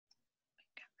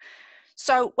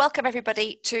So welcome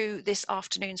everybody to this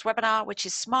afternoon's webinar, which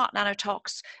is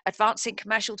SmartNanoTox Advancing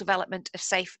Commercial Development of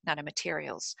Safe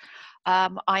Nanomaterials.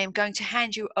 I am going to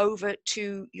hand you over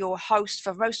to your host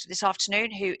for most of this afternoon,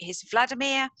 who is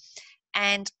Vladimir,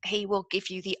 and he will give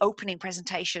you the opening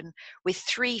presentation with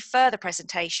 3 further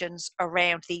presentations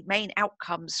around the main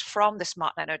outcomes from the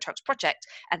SmartNanoTox project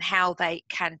and how they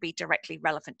can be directly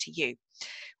relevant to you.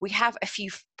 We have a few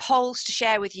polls to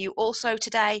share with you also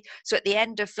today. So at the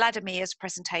end of Vladimir's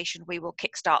presentation, we will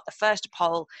kickstart the first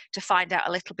poll to find out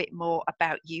a little bit more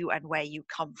about you and where you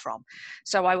come from.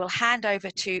 So I will hand over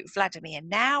to Vladimir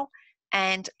now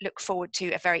and look forward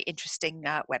to a very interesting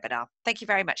webinar. Thank you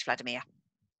very much, Vladimir.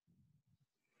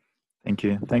 Thank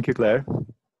you. Thank you, Claire.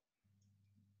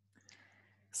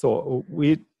 So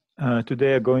we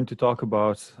today are going to talk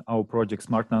about our project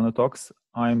SmartNanoTox.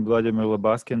 I'm Vladimir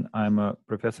Labaskin. I'm a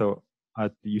professor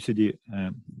at UCD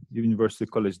University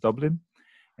College Dublin,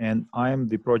 and I'm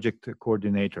the project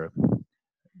coordinator.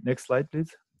 Next slide,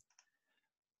 please.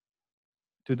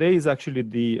 Today is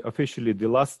actually officially the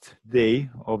last day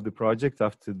of the project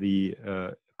after the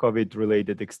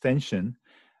COVID-related extension,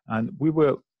 and we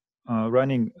were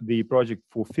running the project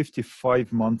for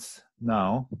 55 months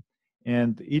now,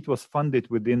 and it was funded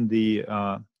within the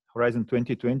Horizon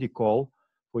 2020 call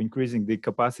for increasing the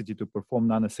capacity to perform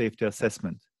nanosafety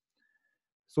assessment.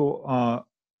 So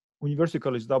University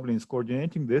College Dublin is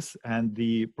coordinating this, and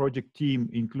the project team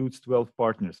includes 12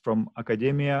 partners from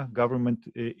academia, government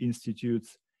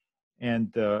institutes,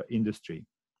 and industry.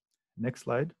 Next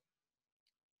slide.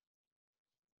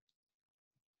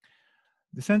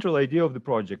 The central idea of the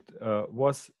project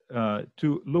was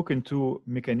to look into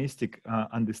mechanistic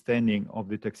understanding of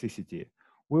the toxicity.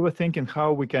 We were thinking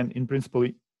how we can, in principle,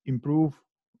 improve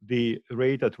the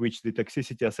rate at which the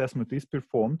toxicity assessment is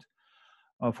performed,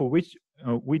 for which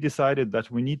we decided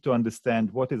that we need to understand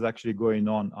what is actually going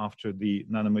on after the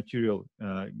nanomaterial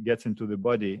gets into the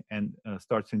body and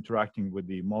starts interacting with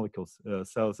the molecules,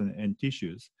 cells, and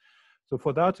tissues. So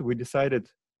for that, we decided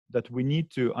that we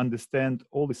need to understand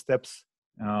all the steps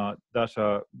that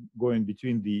are going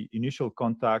between the initial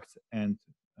contact and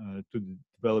to the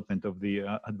development of the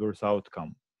adverse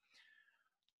outcome.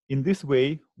 In this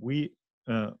way, we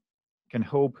can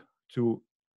hope to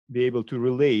be able to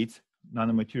relate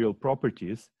nanomaterial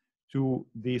properties to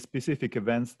the specific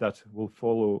events that will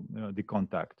follow the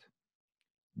contact.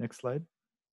 Next slide.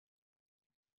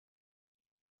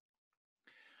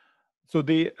 So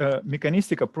the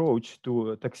mechanistic approach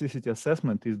to toxicity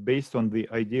assessment is based on the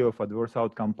idea of adverse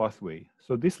outcome pathway.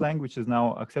 So this language is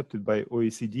now accepted by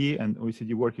OECD, and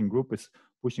OECD working group is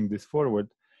pushing this forward,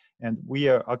 and we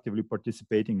are actively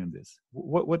participating in this.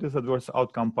 What is adverse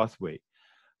outcome pathway?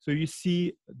 So you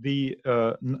see the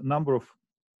number of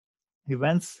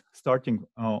events starting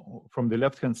from the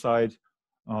left-hand side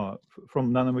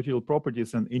from nanomaterial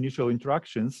properties and initial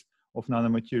interactions of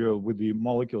nanomaterial with the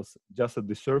molecules just at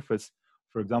the surface,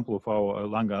 for example, of our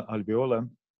lung alveolar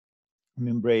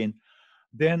membrane,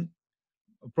 then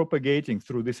propagating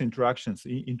through these interactions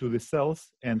into the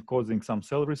cells and causing some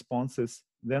cell responses,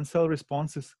 then cell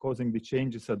responses causing the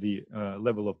changes at the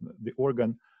level of the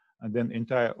organ, and then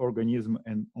entire organism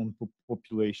and on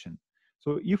population.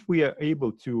 So if we are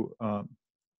able to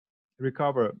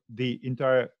recover the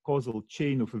entire causal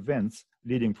chain of events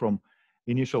leading from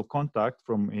initial contact,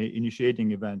 from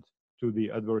initiating event to the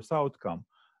adverse outcome,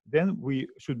 then we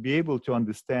should be able to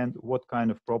understand what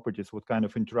kind of properties, what kind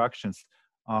of interactions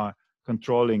are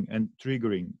controlling and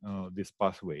triggering this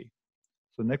pathway.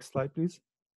 So next slide, please.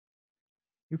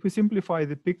 If we simplify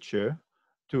the picture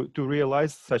to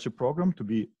realize such a program,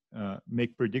 to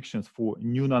make predictions for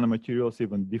new nanomaterials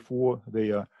even before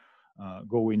they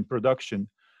go in production,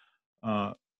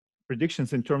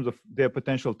 predictions in terms of their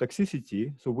potential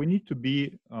toxicity, so we need to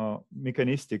be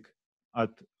mechanistic at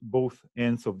both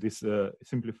ends of this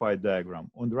simplified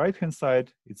diagram. On the right-hand side,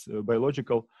 it's a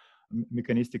biological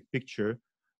mechanistic picture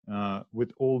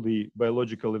with all the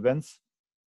biological events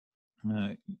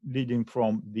leading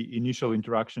from the initial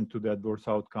interaction to the adverse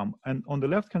outcome. And on the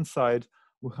left-hand side,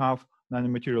 we have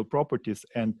nanomaterial properties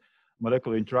and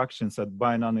molecular interactions at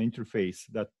bi-nano interface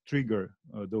that trigger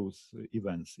those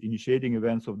events, initiating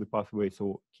events of the pathway,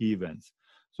 so key events.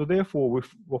 So therefore,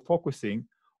 we're focusing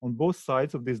on both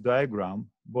sides of this diagram,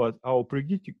 but our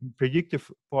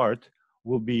predictive part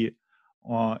will be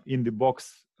in the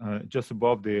box just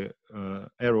above the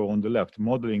arrow on the left,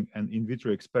 modeling and in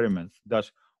vitro experiments that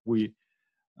we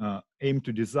aim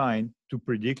to design to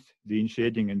predict the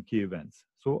initiating and key events.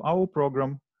 So our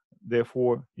program,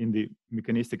 therefore, in the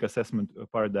mechanistic assessment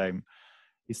paradigm,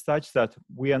 is such that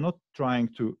we are not trying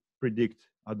to predict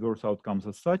adverse outcomes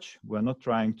as such. We're not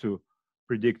trying to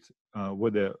predict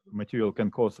whether material can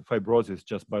cause fibrosis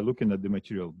just by looking at the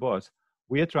material, but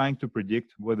we are trying to predict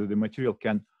whether the material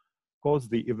can cause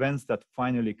the events that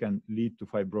finally can lead to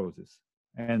fibrosis.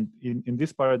 And in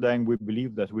this paradigm, we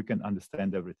believe that we can understand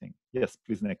everything. Yes,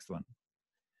 please, next one.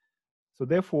 So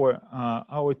therefore,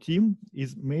 our team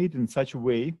is made in such a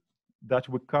way that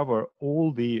we cover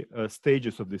all the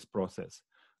stages of this process.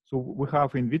 So we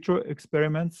have in vitro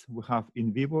experiments, we have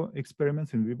in vivo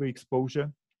experiments, in vivo exposure,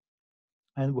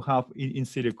 and we have in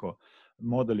silico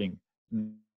modeling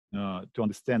to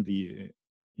understand the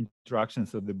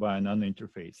interactions of the bio-nano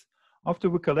interface. After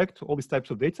we collect all these types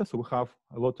of data, so we have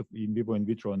a lot of in vivo, in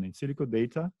vitro, and in silico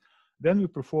data, then we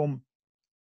perform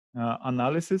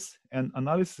analysis, and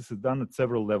analysis is done at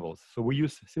several levels. So we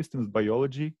use systems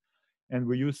biology, and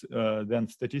we use then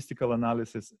statistical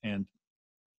analysis and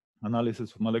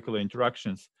analysis of molecular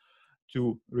interactions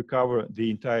to recover the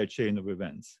entire chain of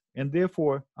events. And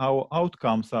therefore, our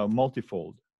outcomes are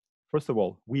multifold. First of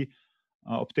all, we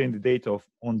obtain the data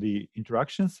on the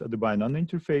interactions at the bio-nano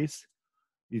interface.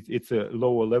 It's a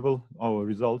lower level, our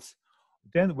results.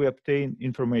 Then we obtain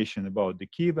information about the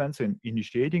key events and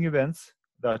initiating events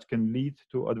that can lead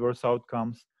to adverse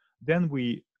outcomes. Then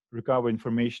we recover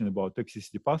information about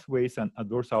toxicity pathways and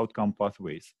adverse outcome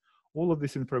pathways. All of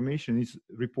this information is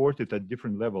reported at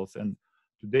different levels, and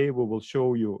today we will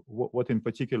show you what in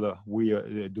particular we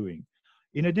are doing.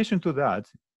 In addition to that,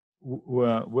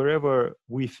 wherever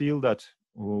we feel that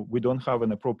we don't have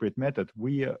an appropriate method,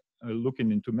 we are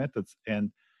looking into methods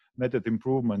and method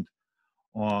improvement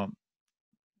that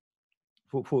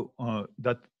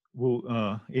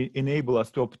will enable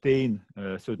us to obtain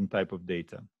a certain type of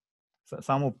data. So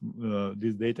some of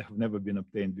these data have never been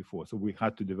obtained before, so we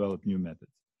had to develop new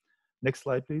methods. Next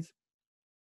slide, please.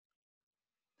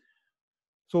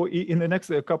 So in the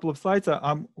next couple of slides,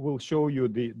 I will show you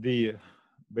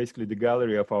basically the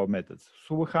gallery of our methods.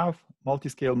 So we have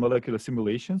multi-scale molecular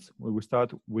simulations, where we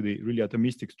start with the really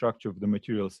atomistic structure of the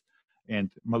materials and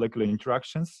molecular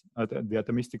interactions at the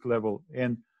atomistic level,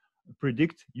 and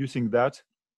predict using that,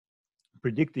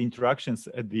 predict the interactions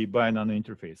at the bio-nano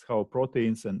interface, how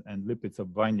proteins and lipids are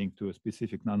binding to a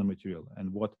specific nanomaterial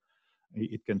and what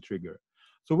it can trigger.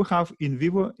 So we have in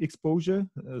vivo exposure.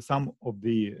 Some of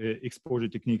the exposure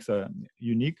techniques are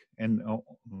unique, and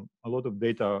a lot of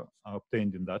data are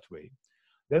obtained in that way.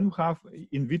 Then we have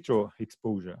in vitro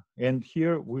exposure, and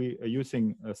here we are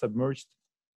using submerged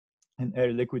and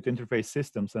air-liquid interface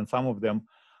systems, and some of them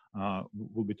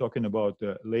we'll be talking about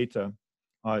later,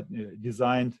 are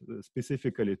designed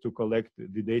specifically to collect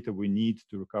the data we need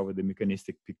to recover the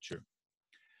mechanistic picture.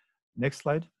 Next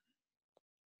slide.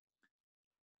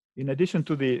 In addition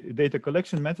to the data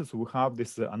collection methods, we have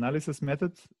this analysis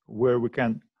method where we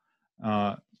can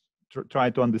try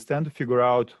to understand, figure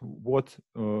out what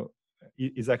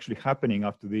is actually happening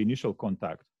after the initial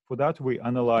contact. For that, we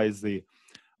analyze the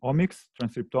omics,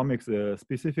 transcriptomics,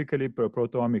 specifically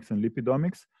proteomics and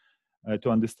lipidomics, to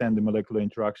understand the molecular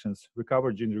interactions,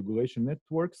 recover gene regulation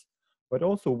networks, but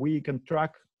also we can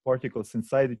track particles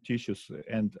inside the tissues,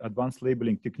 and advanced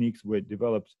labeling techniques were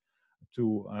developed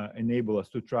to enable us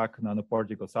to track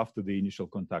nanoparticles after the initial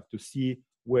contact, to see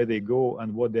where they go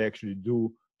and what they actually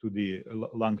do to the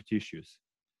lung tissues.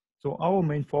 So our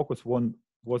main focus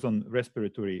was on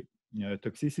respiratory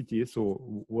toxicity.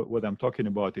 So what I'm talking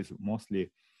about is mostly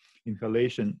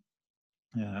inhalation,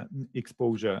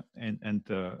 exposure, and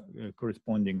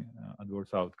corresponding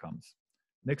adverse outcomes.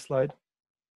 Next slide.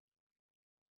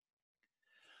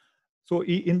 So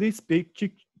in this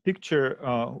picture,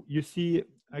 you see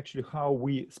actually how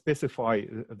we specify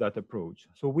that approach.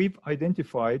 So we've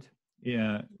identified,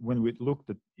 when we looked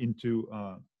into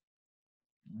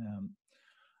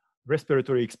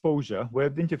respiratory exposure, we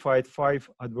identified 5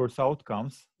 adverse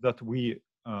outcomes that we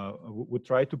would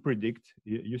try to predict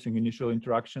using initial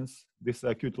interactions. This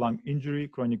acute lung injury,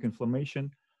 chronic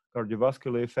inflammation,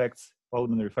 cardiovascular effects,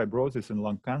 pulmonary fibrosis, and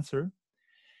lung cancer,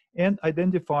 and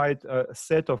identified a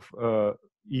set of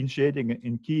initiating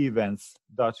and key events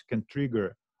that can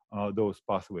trigger those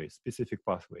pathways, specific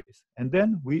pathways. And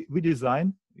then we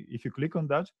design, if you click on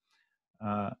that,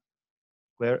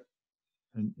 Claire,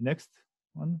 next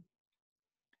one.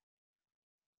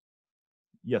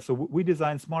 Yeah, so we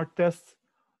design smart tests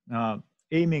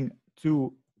aiming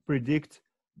to predict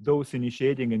those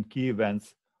initiating and key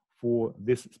events for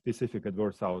this specific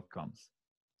adverse outcomes.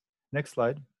 Next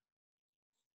slide.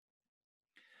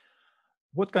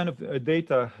 What kind of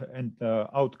data and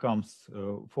outcomes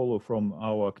follow from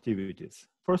our activities?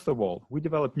 First of all, we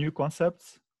develop new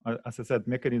concepts. As I said,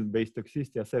 mechanism-based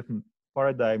toxicity assessment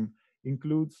paradigm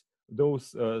includes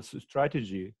those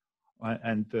strategy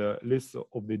and lists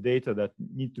of the data that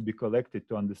need to be collected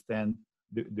to understand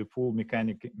the full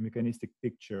mechanistic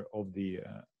picture of the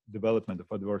development of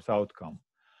adverse outcome.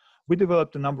 We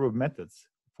developed a number of methods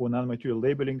for nanomaterial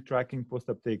labeling, tracking,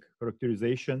 post-uptake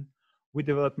characterization. We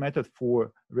developed methods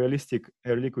for realistic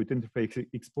air-liquid interface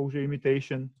exposure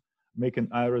imitation, making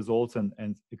aerosols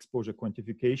and exposure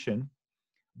quantification.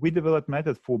 We developed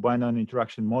methods for binary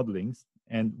interaction modelings,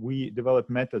 and we developed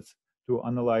methods to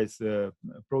analyze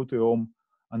proteome,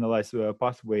 analyze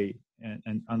pathway,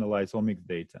 and analyze omics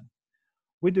data.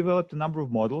 We developed a number of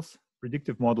models,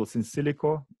 predictive models in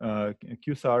silico,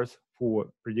 QSARs for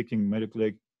predicting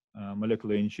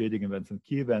molecular initiating events and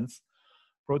key events,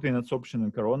 protein adsorption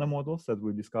and corona models that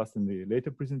we discussed in the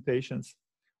later presentations.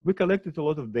 We collected a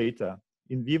lot of data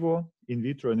in vivo, in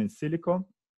vitro, and in silico.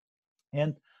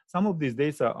 And some of these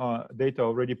data are data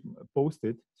already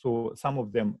posted. So some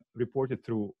of them reported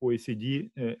through OECD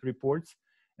reports,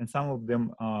 and some of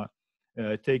them are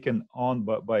taken on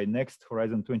by Next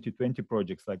Horizon 2020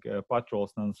 projects like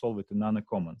Patrols, Nanosolvit, and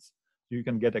Nanocommons. You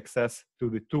can get access to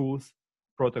the tools,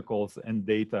 protocols, and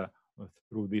data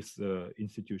through these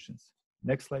institutions.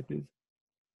 Next slide, please.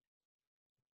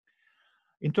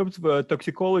 In terms of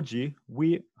toxicology,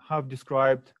 we have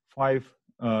described 5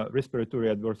 respiratory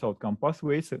adverse outcome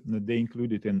pathways. They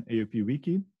included in AOP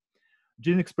Wiki.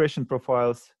 Gene expression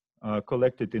profiles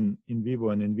collected in vivo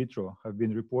and in vitro have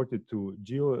been reported to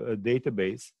GEO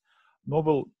database.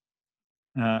 Novel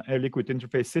air-liquid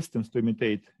interface systems to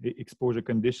imitate exposure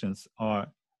conditions are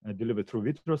delivered through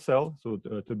VitroCell. So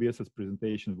Tobias's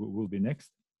presentation will be next.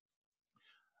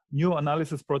 New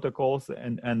analysis protocols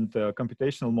and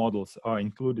computational models are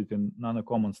included in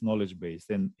Nanocommons knowledge base,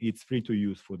 and it's free to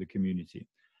use for the community.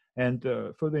 And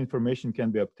further information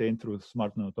can be obtained through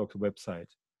SmartNanoTox website.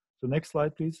 So next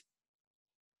slide, please.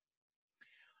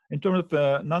 In terms of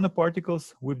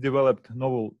nanoparticles, we've developed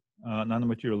novel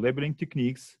nanomaterial labeling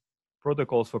techniques,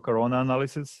 protocols for corona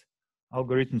analysis,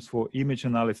 algorithms for image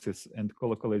analysis and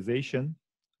colocalization,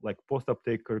 like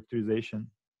post-uptake characterization.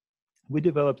 We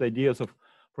developed ideas of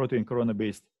protein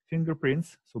corona-based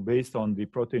fingerprints. So based on the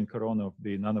protein corona of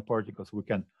the nanoparticles, we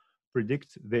can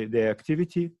predict their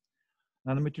activity.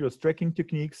 Nanomaterials tracking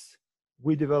techniques.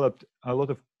 We developed a lot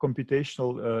of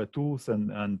computational tools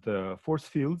and force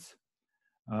fields,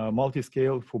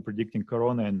 multi-scale for predicting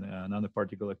corona and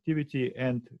nanoparticle activity,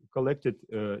 and collected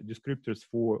descriptors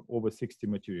for over 60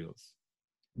 materials.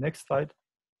 Next slide.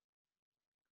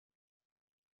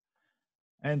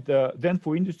 And then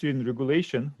for industry and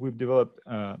regulation, we've developed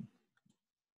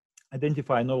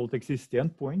identify novel toxicity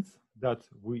endpoints that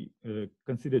we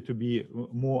consider to be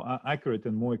more accurate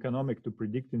and more economic to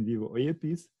predict in vivo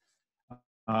AOPs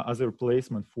as a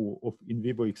replacement of in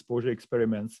vivo exposure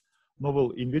experiments,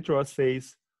 novel in vitro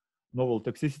assays, novel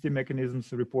toxicity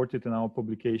mechanisms reported in our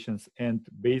publications, and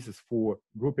basis for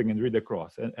grouping and read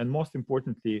across. And most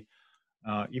importantly,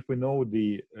 if we know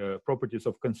the properties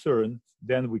of concern,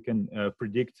 then we can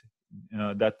predict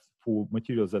that for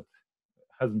materials that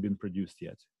hasn't been produced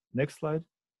yet. Next slide.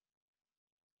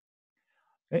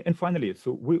 And finally,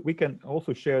 so we can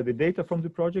also share the data from the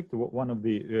project. One of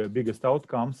the biggest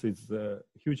outcomes is a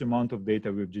huge amount of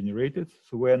data we've generated.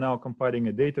 So we're now compiling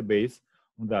a database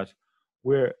on that,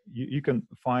 where you can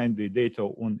find the data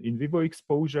on in vivo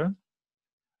exposure.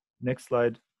 Next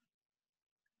slide.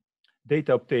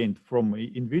 Data obtained from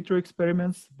in vitro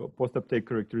experiments, post-uptake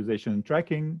characterization and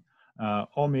tracking,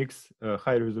 omics,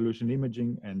 high resolution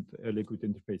imaging, and liquid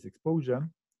interface exposure.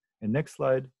 And next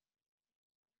slide.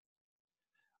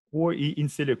 Or in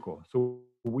silico. So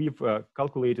we've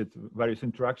calculated various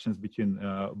interactions between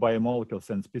biomolecules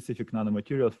and specific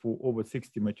nanomaterials for over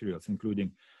 60 materials,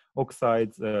 including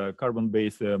oxides,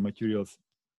 carbon-based materials,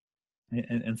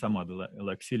 and some other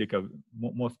like silica,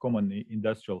 most common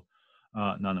industrial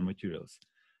nanomaterials.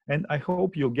 And I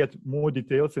hope you'll get more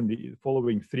details in the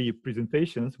following 3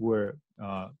 presentations where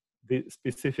the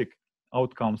specific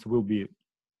outcomes will be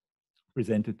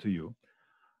presented to you.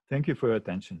 Thank you for your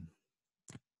attention.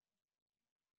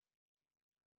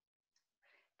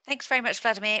 Thanks very much,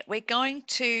 Vladimir. We're going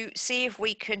to see if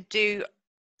we can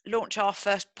launch our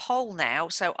first poll now.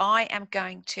 So I am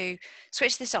going to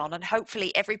switch this on, and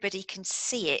hopefully everybody can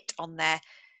see it on their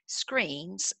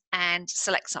screens and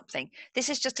select something. This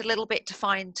is just a little bit to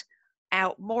find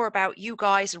out more about you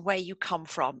guys and where you come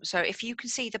from. So if you can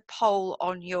see the poll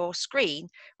on your screen,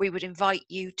 we would invite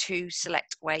you to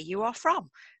select where you are from.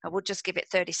 And we'll just give it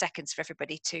 30 seconds for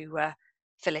everybody to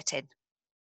fill it in.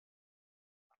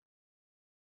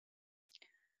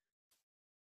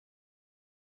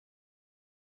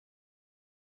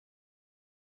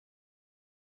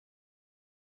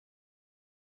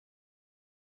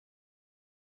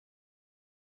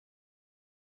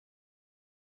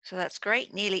 So that's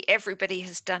great. Nearly everybody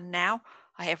has done now.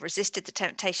 I have resisted the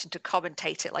temptation to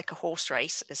commentate it like a horse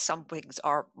race, as some things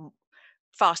are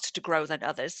faster to grow than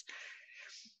others.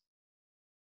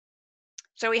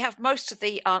 So we have most of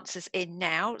the answers in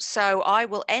now. So I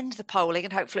will end the polling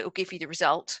and hopefully it will give you the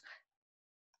result.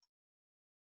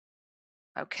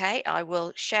 Okay, I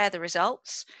will share the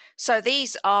results. So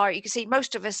these are, you can see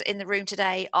most of us in the room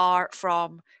today are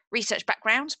from research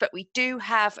backgrounds, but we do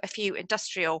have a few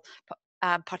industrial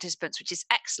participants, which is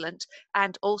excellent,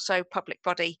 and also public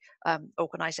body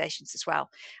organisations as well.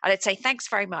 And I'd say thanks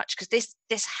very much, because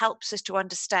this helps us to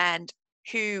understand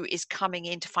who is coming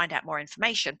in to find out more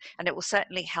information, and it will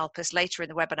certainly help us later in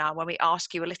the webinar when we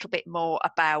ask you a little bit more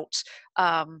about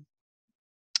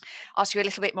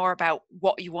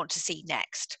what you want to see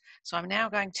next. So I'm now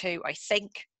going to, I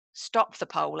think, stop the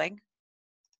polling,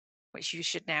 which you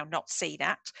should now not see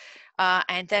that.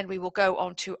 And then we will go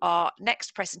on to our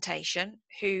next presentation,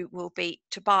 who will be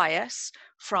Tobias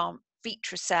from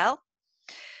Vitrocell.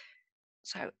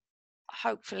 So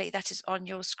hopefully that is on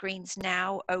your screens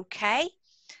now, okay.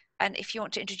 And if you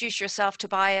want to introduce yourself,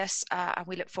 Tobias, and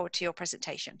we look forward to your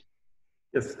presentation.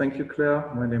 Yes, thank you,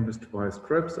 Claire. My name is Tobias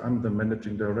Krebs. I'm the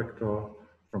Managing Director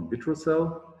from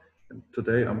Vitrocell. And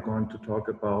today I'm going to talk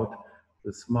about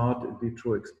the smart in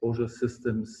vitro exposure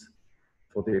systems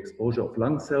for the exposure of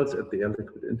lung cells at the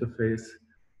air-liquid interface,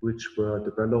 which were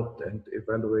developed and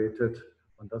evaluated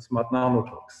under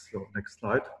SmartNanoTox. So next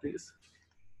slide, please.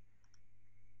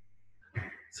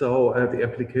 So the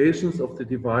applications of the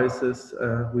devices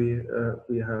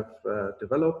we have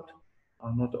developed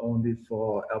are not only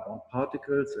for airborne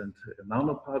particles and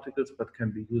nanoparticles, but can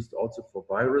be used also for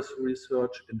virus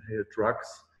research, inhaled drugs,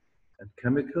 and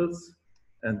chemicals.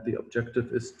 And the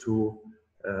objective is to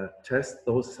test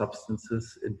those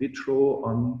substances in vitro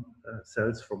on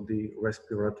cells from the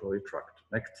respiratory tract.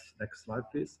 Next slide,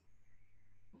 please.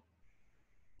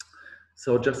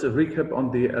 So just a recap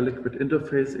on the air-liquid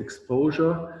interface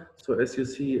exposure. So as you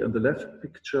see in the left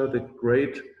picture, the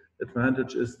great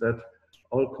advantage is that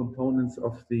all components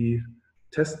of the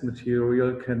test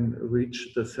material can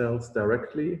reach the cells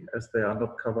directly, as they are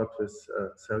not covered with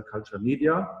cell culture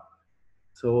media.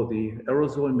 So the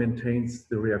aerosol maintains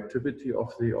the reactivity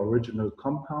of the original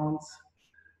compounds.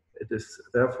 It is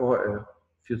therefore a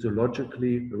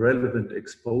physiologically relevant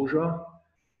exposure.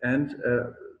 And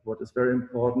what is very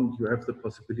important, you have the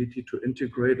possibility to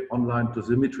integrate online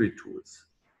dosimetry tools.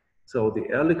 So the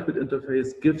air-liquid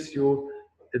interface gives you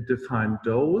a defined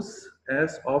dose,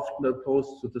 as often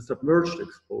opposed to the submerged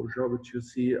exposure, which you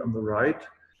see on the right,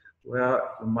 where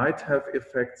you might have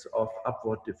effects of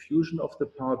upward diffusion of the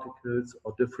particles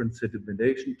or different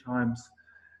sedimentation times.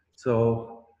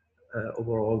 So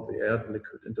overall, the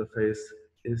air-liquid interface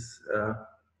is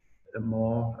a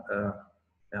more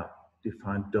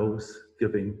defined dose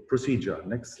giving procedure.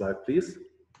 Next slide, please.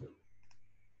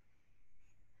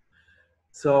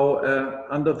 So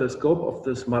under the scope of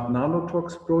the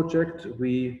SmartNanoTox project,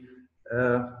 we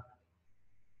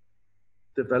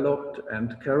developed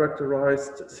and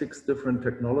characterized 6 different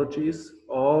technologies,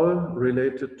 all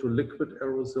related to liquid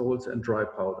aerosols and dry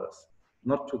powders,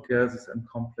 not to gases and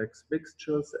complex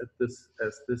mixtures,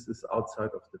 as this is outside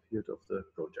of the field of the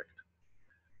project.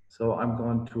 So I'm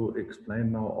going to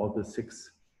explain now all the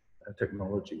 6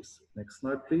 technologies. Next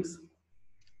slide, please.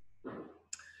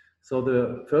 So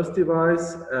the first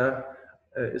device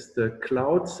is the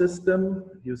cloud system.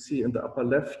 You see in the upper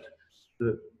left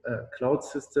the cloud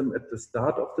system at the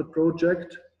start of the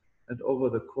project. And over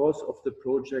the course of the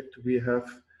project, we have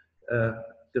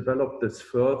developed this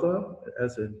further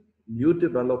as a new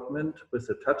development with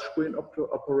a touchscreen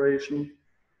operation.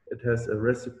 It has a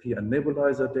recipe and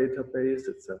nebulizer database.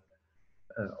 It's a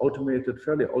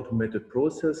fairly automated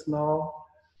process now.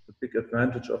 The big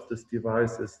advantage of this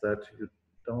device is that you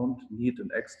don't need an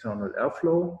external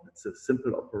airflow. It's a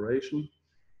simple operation.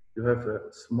 You have a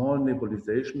small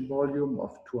nebulization volume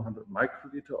of 200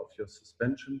 microliter of your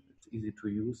suspension. It's easy to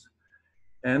use.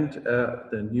 And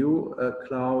the new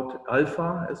cloud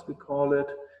alpha, as we call it,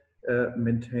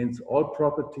 maintains all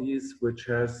properties which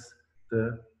has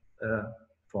the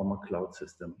former cloud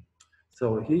system.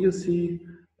 So here you see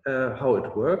how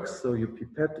it works. So you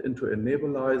pipette into a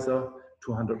nebulizer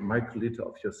 200 microliter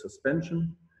of your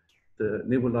suspension. The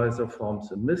nebulizer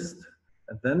forms a mist,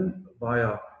 and then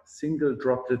via single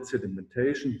droplet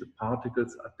sedimentation, the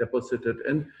particles are deposited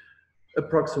in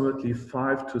approximately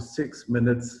 5 to 6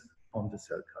 minutes on the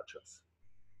cell cultures.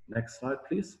 Next slide,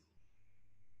 please.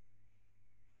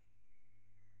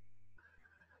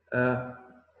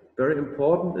 Very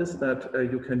important is that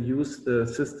you can use the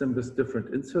system with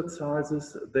different insert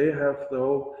sizes. They have,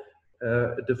 though,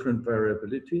 a different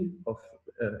variability of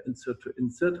insert to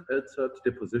insert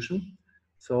deposition.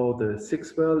 So the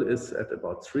 6 well is at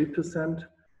about 3%,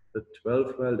 the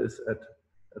 12 well is at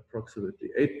approximately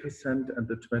 8%, and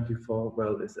the 24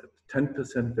 well is at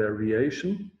 10%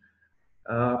 variation.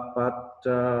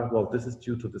 Well, this is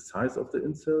due to the size of the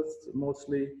inserts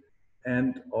mostly.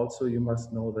 And also you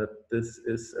must know that this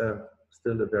is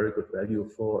still a very good value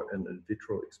for an in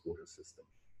vitro exposure system.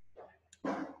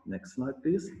 Next slide,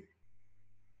 please.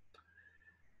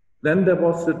 Then there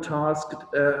was the task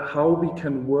how we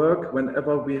can work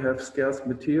whenever we have scarce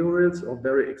materials or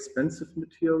very expensive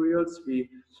materials. We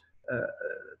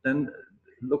then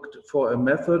looked for a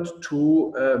method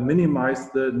to minimize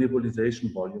the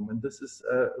nebulization volume, and this is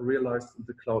realized in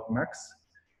the Cloud Max.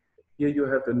 Here you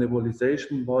have a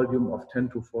nebulization volume of 10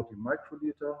 to 40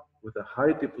 microliter with a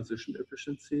high deposition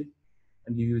efficiency,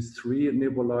 and you use 3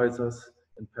 nebulizers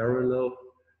in parallel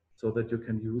so that you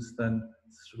can use then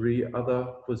 3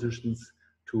 other positions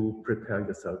to prepare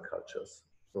your cell cultures.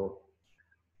 So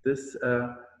this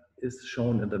is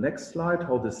shown in the next slide,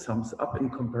 how this sums up in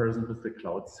comparison with the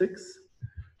Cloud 6.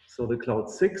 So the Cloud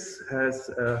 6 has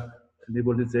a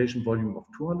nebulization volume of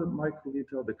 200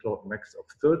 microliter, the Cloud Max of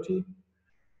 30,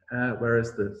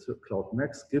 whereas the Cloud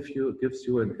Max gives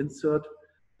you an insert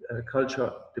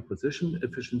culture deposition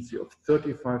efficiency of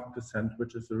 35%,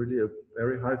 which is really a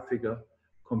very high figure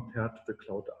compared to the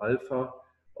Cloud Alpha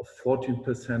of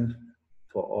 14%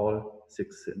 for all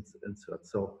 6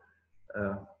 inserts. So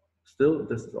still,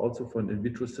 this is also for an in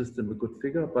vitro system a good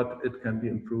figure, but it can be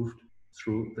improved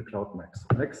through the Cloud Max.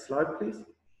 Next slide, please.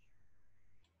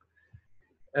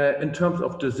 In terms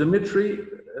of dosimetry,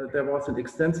 there was an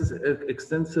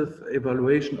extensive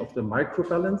evaluation of the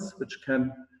microbalance, which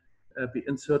can be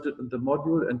inserted in the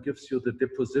module and gives you the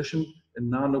deposition in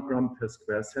nanogram per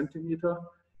square centimeter.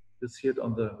 You see it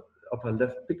on the upper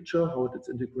left picture, how it is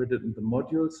integrated in the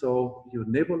module. So you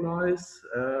nebulize,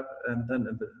 and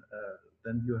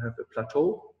then you have a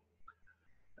plateau.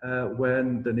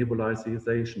 When the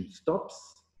nebulization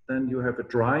stops, then you have a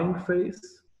drying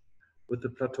phase with the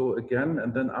plateau again,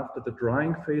 and then after the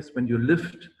drying phase, when you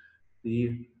lift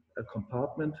the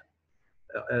compartment,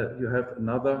 you have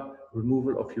another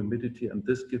removal of humidity, and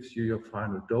this gives you your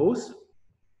final dose.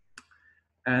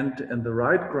 And in the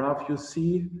right graph, you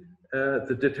see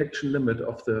the detection limit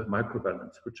of the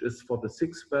microbalance, which is for the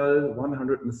 6 well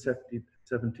 170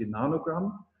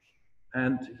 nanogram.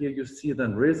 And here you see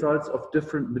then results of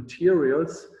different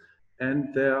materials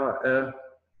and their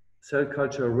cell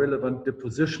culture relevant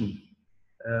deposition,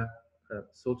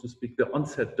 so to speak, the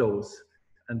onset dose.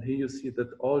 And here you see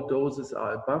that all doses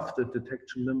are above the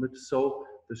detection limit. So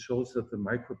this shows that the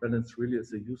microbalance really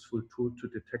is a useful tool to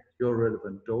detect your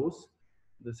relevant dose.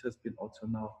 This has been also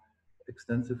now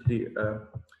extensively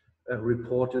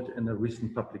reported in a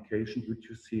recent publication, which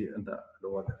you see in the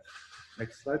lower left.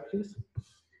 Next slide, please.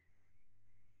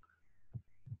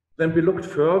 Then we looked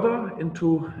further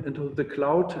into the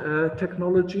cloud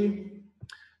technology,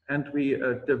 and we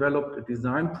developed a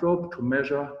design probe to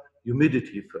measure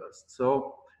humidity first.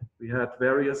 So we had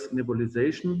various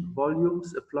nebulization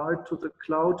volumes applied to the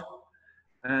cloud,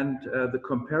 and the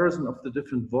comparison of the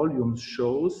different volumes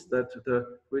shows that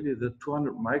really the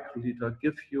 200 microliter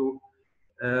give you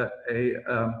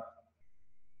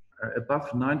above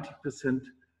 90%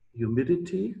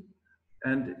 humidity.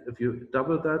 And if you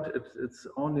double that, it's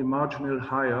only marginal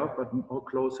higher, but more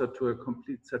closer to a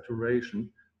complete saturation,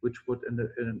 which would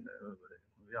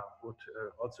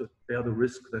also bear the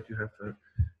risk that you have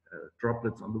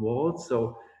droplets on the walls.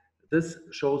 So this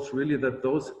shows really that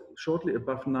those shortly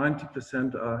above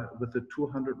 90% with the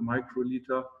 200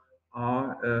 microliter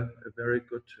are a very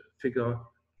good figure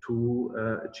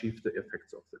to achieve the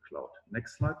effects of the cloud.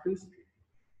 Next slide, please.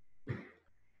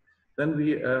 Then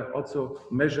we also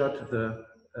measured the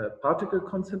particle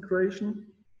concentration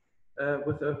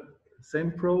with the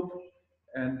same probe.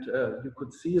 And you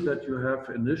could see that you have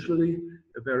initially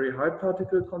a very high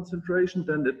particle concentration,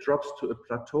 then it drops to a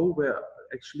plateau where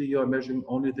actually you are measuring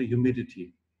only the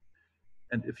humidity.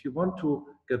 And if you want to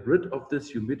get rid of this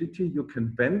humidity, you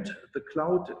can vent the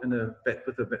cloud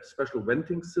with a special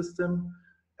venting system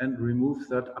and remove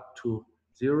that up to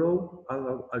 0.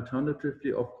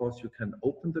 Alternatively, of course, you can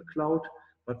open the cloud,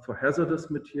 but for hazardous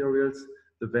materials,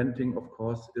 the venting, of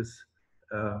course, is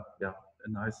a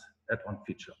nice add-on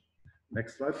feature.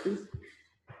 Next slide, please.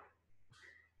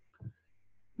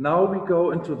 Now we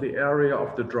go into the area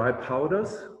of the dry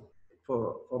powders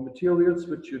for materials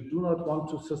which you do not want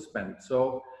to suspend.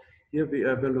 So here we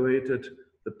evaluated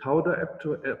the powder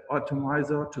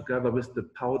atomizer together with the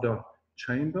powder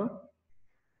chamber.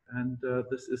 And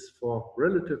this is for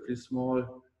relatively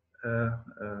small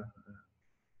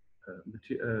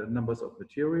numbers of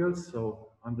materials, so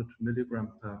 100 milligram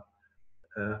per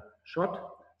shot.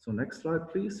 So next slide,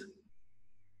 please.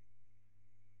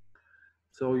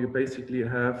 So you basically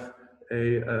have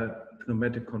a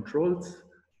pneumatic controls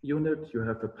unit, you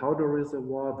have a powder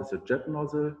reservoir with a jet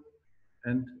nozzle,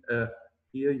 and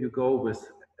here you go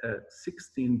with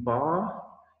 16 bar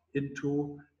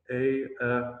into a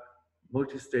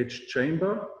multi-stage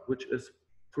chamber, which is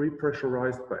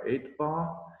pre-pressurized by 8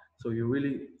 bar. So you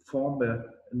really form a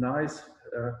nice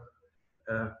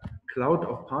cloud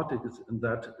of particles in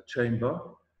that chamber,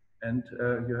 and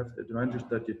you have the advantage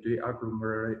that you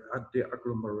deagglomerate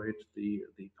the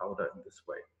powder in this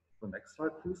way. So next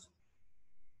slide, please.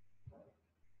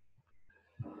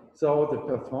 So the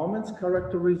performance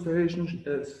characterization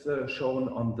is shown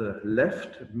on the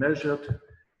left, measured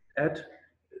at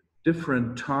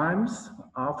different times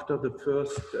after the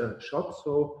first shot.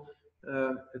 So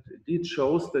it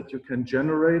shows that you can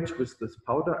generate with this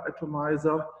powder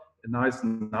atomizer a nice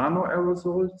nano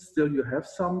aerosol. Still you have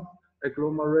some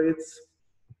agglomerates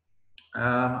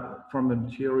from a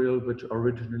material which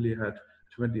originally had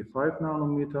 25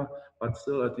 nanometer, but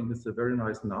still I think it's a very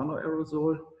nice nano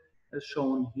aerosol as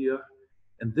shown here.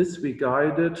 And this we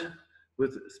guided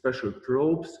with special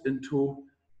probes into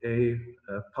a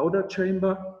powder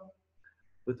chamber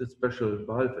with a special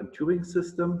valve and tubing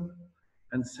system,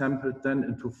 and sampled then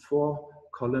into 4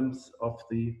 columns of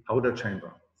the powder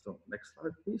chamber. So next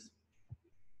slide, please.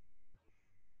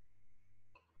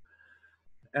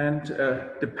 And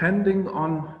depending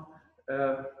on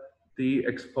the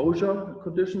exposure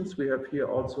conditions, we have here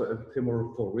also a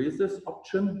thermophoresis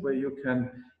option where you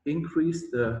can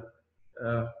increase the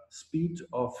speed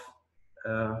of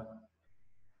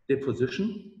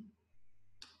deposition.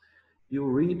 You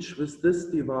reach with this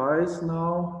device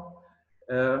now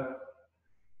a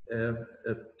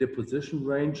deposition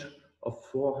range of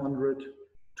 400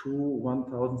 to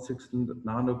 1,600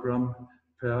 nanogram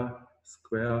per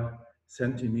square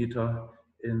centimeter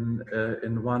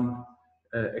in one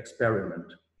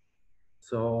experiment.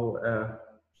 So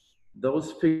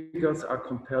those figures are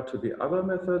compared to the other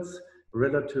methods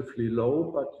relatively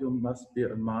low, but you must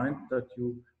bear in mind that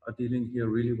you are dealing here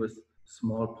really with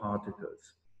small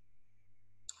particles.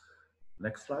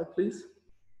 Next slide, please.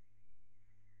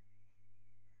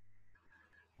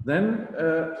 Then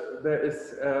there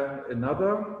is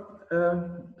another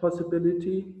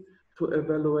possibility to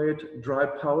evaluate dry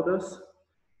powders,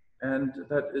 and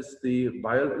that is the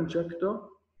vial injector.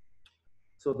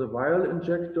 So the vial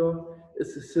injector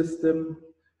is a system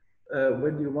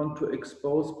when you want to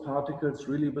expose particles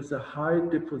really with a high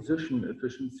deposition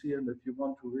efficiency, and if you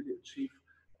want to really achieve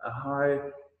a high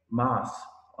mass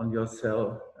on your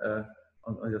cell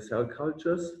on your cell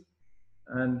cultures.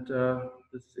 And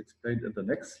this is explained in the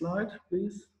next slide,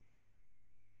 please.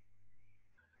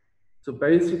 So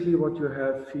basically what you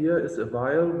have here is a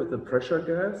vial with a pressure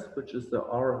gas, which is the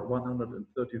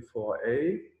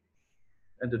R134A,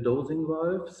 and a dosing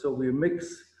valve. So we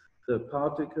mix the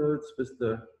particles with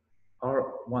the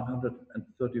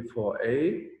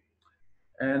R134A,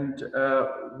 and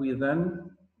we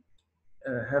then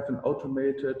have an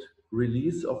automated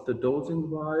release of the dosing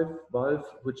valve,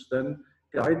 which then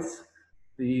guides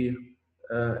the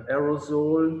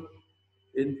aerosol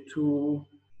into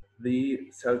the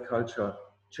cell culture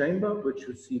chamber, which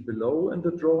you see below in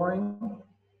the drawing.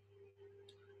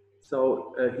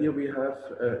 So here we have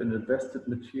an invested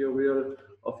material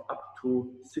of up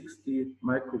to 60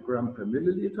 microgram per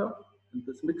milliliter in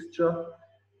this mixture,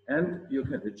 and you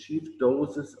can achieve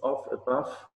doses of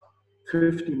above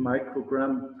 50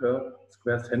 microgram per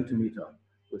square centimeter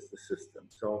with the system.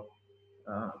 So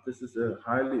this is a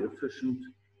highly efficient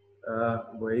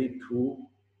way to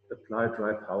apply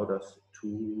dry powders to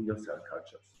your cell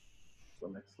cultures. So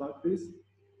next slide, please.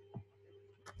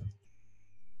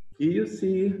 Here you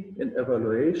see an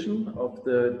evaluation of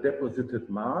the deposited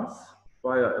mass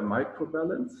via a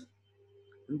microbalance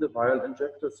in the vial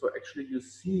injector. So actually you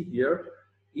see here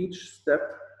each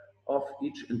step of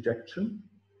each injection,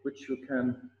 which you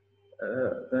can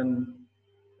then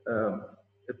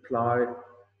apply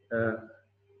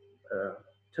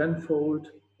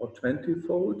 10-fold or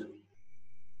 20-fold.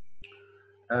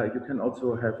 You can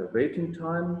also have a waiting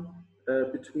time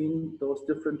between those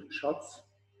different shots.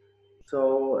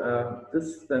 So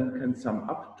this then can sum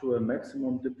up to a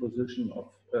maximum deposition of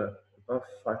above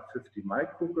 550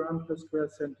 microgram per square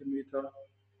centimeter,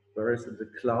 whereas in the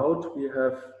cloud we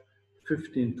have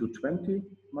 15 to 20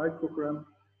 microgram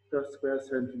per square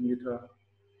centimeter.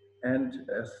 And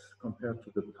as compared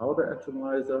to the powder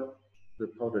atomizer, the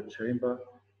powder chamber,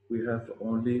 we have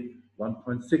only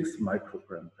 1.6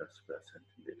 microgram per square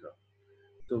centimeter.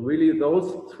 So really those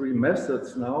three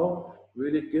methods now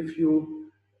really give you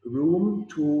room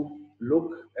to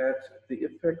look at the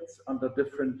effects under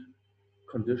different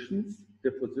conditions,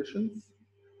 depositions,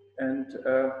 and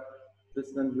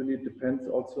this then really depends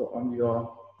also on your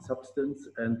substance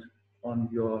and on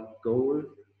your goal,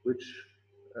 which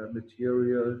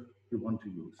material you want to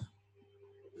use.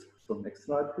 So next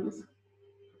slide, please.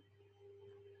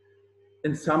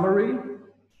 In summary,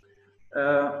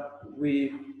 we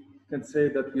can say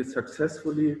that we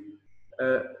successfully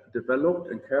developed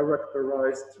and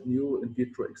characterized new in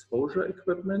vitro exposure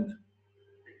equipment.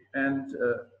 And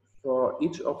for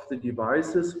each of the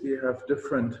devices, we have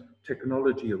different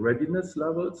technology readiness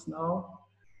levels now.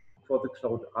 For the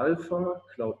Cloud Alpha,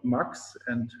 Cloud Max,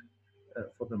 and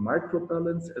for the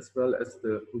microbalance, as well as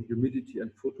the humidity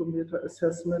and photometer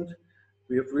assessment,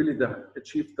 we have really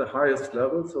achieved the highest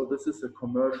level. So this is a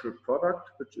commercial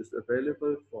product which is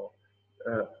available for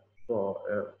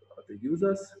the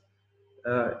users.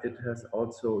 It has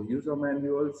also user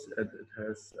manuals, and it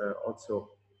has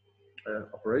also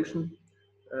operation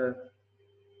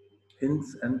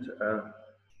hints and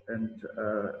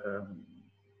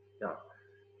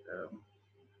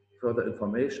further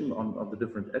information on the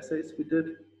different assays we did.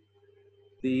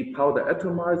 The powder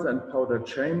atomizer and powder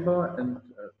chamber and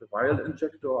the vial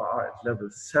injector are at level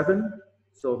 7,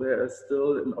 so there is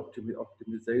still an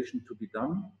optimization to be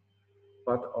done,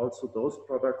 but also those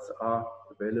products are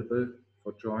available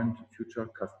for joint future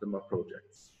customer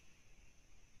projects.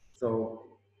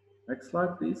 So next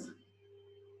slide, please.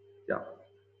 Yeah,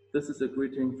 this is a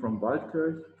greeting from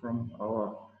Waldkirch, from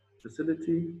our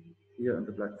facility here in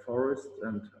the Black Forest,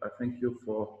 and I thank you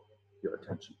for your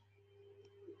attention.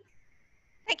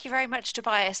 Thank you very much,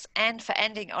 Tobias, and for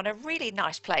ending on a really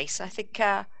nice place. I think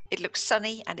it looks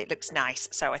sunny and it looks nice,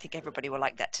 so I think everybody will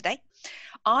like that today.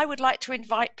 I would like to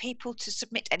invite people to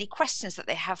submit any questions that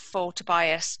they have for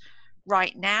Tobias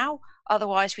right now.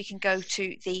 Otherwise, we can go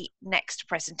to the next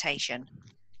presentation.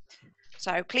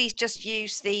 So please just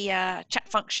use the chat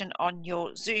function on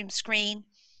your Zoom screen.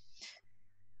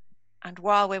 And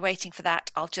while we're waiting for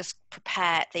that, I'll just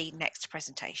prepare the next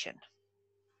presentation.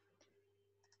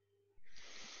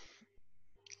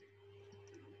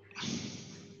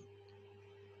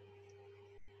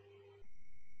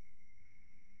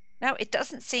 Now, it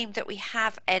doesn't seem that we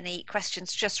have any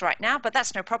questions just right now, but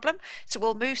that's no problem. So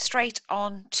we'll move straight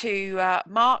on to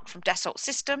Mark from Dassault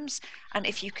Systems. And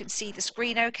if you can see the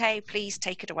screen okay, please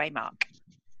take it away, Mark.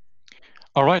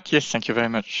 All right. Yes, thank you very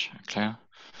much, Claire.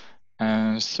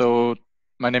 So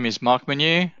my name is Marc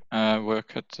Meunier. I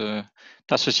work at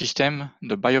Dassault Systems,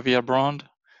 the BioVia brand.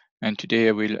 And today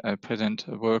I will present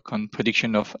work on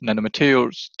prediction of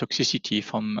nanomaterials toxicity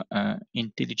from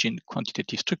intelligent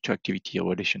quantitative structure activity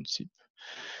relationship.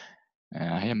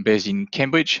 I am based in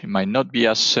Cambridge. It might not be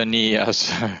as sunny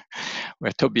as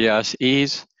where Tobias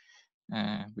is.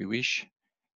 We wish.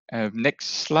 Next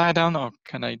slide down, or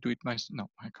can I do it myself?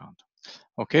 No, I can't.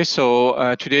 Okay,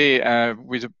 so today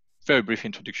with a very brief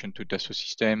introduction to Dassault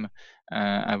Systems,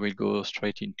 I will go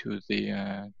straight into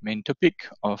the main topic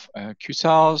of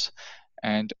QSARs,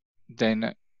 and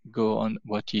then go on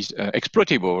what is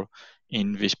exploitable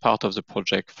in this part of the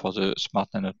project for the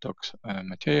SmartNanoTox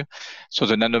material. So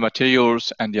the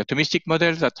nanomaterials and the atomistic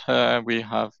models that we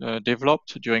have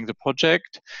developed during the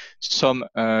project, some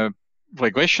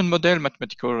regression model,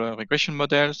 mathematical regression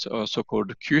models, or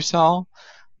so-called QSAR,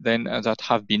 then that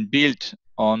have been built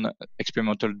on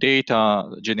experimental data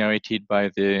generated by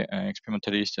the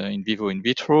experimentalists in vivo, in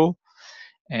vitro,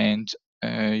 and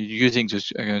using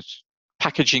this,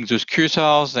 packaging those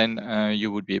QSARs, then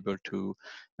you would be able to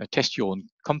test your own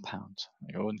compounds,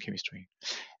 your own chemistry,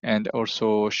 and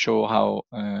also show how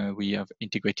we have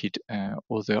integrated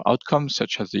other outcomes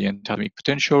such as the endotomic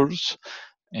potentials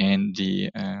and the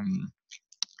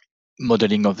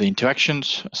modeling of the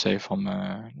interactions, say from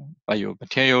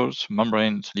biomaterials,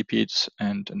 membranes, lipids,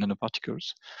 and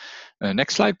nanoparticles.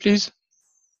 Next slide, please.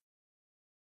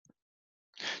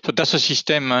 So Dassault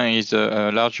Systems is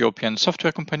a large European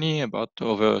software company, about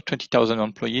over 20,000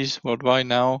 employees worldwide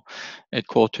now,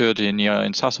 headquartered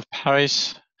in south of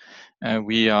Paris.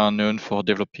 We are known for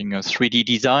developing 3D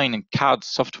design and CAD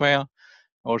software,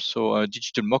 also a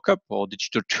digital mockup or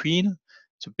digital twin.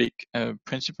 It's a big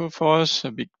principle for us,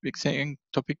 a big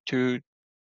topic to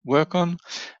work on.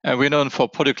 We're known for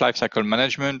product lifecycle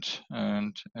management,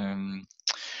 and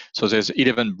so there's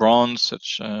 11 brands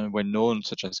such well known,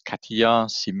 such as CATIA,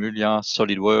 Simulia,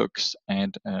 SolidWorks,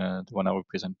 and the one I will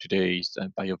present today is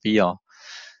BioVia.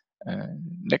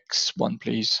 Next one,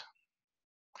 please.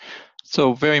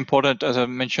 So very important, as I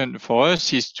mentioned, for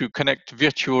us is to connect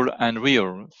virtual and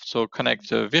real. So connect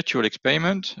the virtual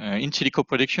experiment, in silico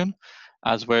prediction,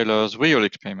 as well as real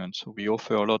experiments. So we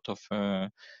offer a lot of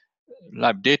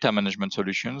lab data management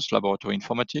solutions, laboratory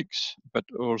informatics, but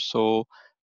also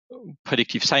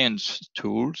predictive science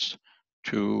tools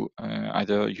to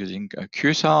either using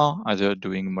QSAR, either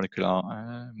doing molecular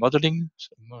modeling,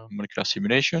 molecular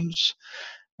simulations,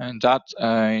 and that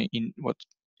in what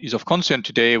is of concern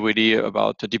today really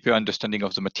about a deeper understanding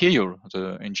of the material,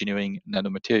 the engineering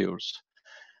nanomaterials.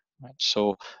 Right.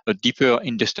 So a deeper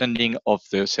understanding of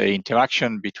the, say,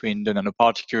 interaction between the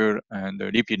nanoparticle and the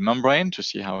lipid membrane to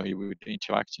see how it would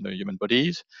interact in the human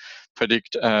bodies,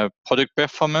 predict product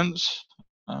performance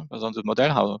based on the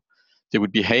model, how they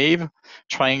would behave,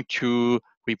 trying to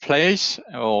replace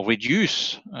or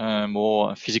reduce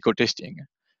more physical testing,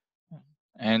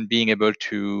 and being able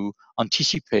to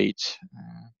anticipate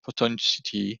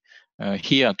potency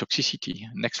here, toxicity.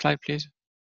 Next slide, please.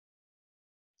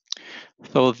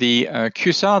 So the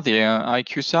QSAR, the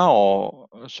IQSAR, or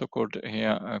so-called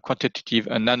here quantitative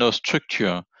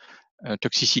nanostructure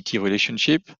toxicity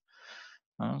relationship,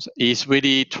 is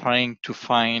really trying to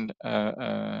find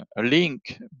a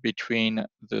link between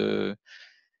the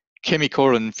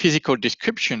chemical and physical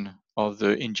description of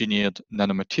the engineered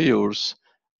nanomaterials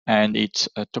and its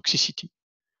toxicity.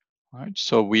 Right?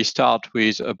 So we start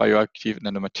with a bioactive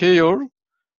nanomaterial,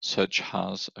 such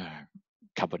as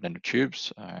carbon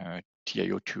nanotubes,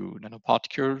 TiO2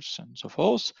 nanoparticles, and so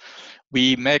forth.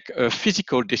 We make a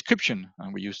physical description,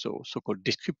 and we use so-called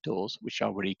descriptors, which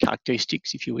are really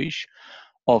characteristics, if you wish,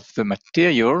 of the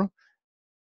material,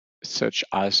 such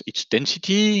as its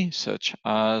density, such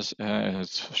as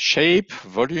its shape,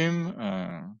 volume,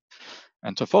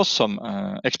 and so forth. Some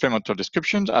experimental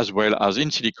descriptions, as well as in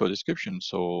silico descriptions.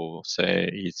 So say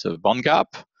it's a bond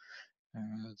gap,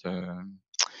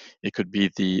 it could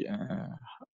be the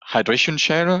hydration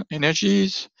shell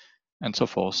energies, and so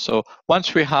forth. So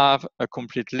once we have a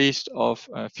complete list of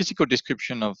physical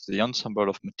description of the ensemble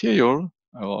of material,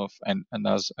 and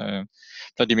as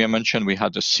Vladimir mentioned, we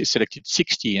had selected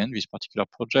 60 in this particular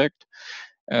project,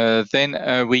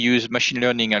 then we use machine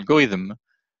learning algorithm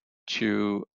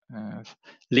to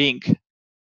link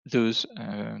those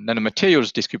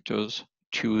nanomaterials descriptors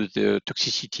to the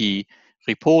toxicity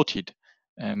reported,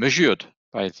 measured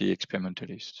by the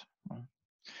experimentalist.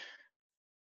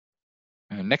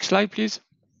 Next slide, please.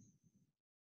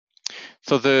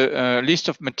 So the list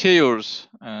of materials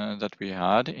that we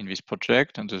had in this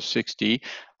project, and the 60,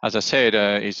 as I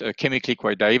said, is chemically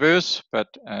quite diverse, but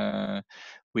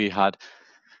we had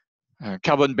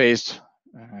carbon-based,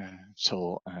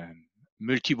 so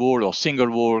multi-wall or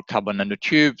single-wall carbon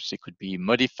nanotubes. It could be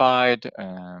modified.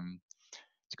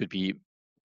 It could be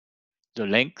the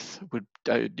length would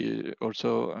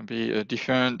also be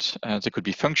different. They could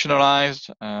be functionalized.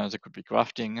 There could be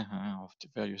grafting of the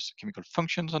various chemical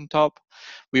functions on top.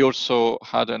 We also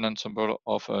had an ensemble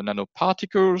of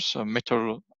nanoparticles,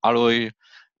 metal alloy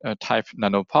type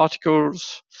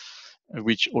nanoparticles,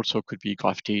 which also could be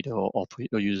grafted or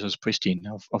used as pristine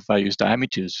of various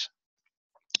diameters.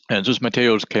 And those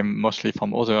materials came mostly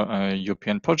from other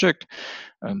European projects,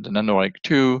 and the NanoReg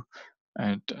 2,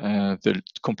 and the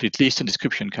complete list and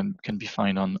description can be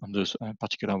found on those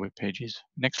particular web pages.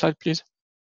 Next slide, please.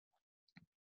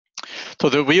 So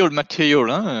the real material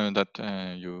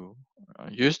that you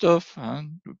used of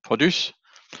produce,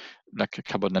 like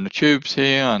carbon nanotubes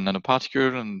here and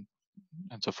nanoparticle and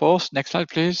so forth. Next slide,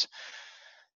 please.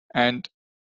 And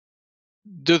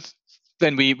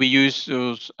then we use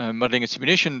those modeling and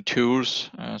simulation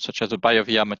tools, such as the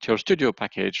BioVR Material Studio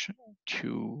package,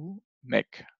 to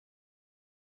make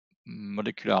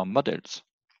molecular models,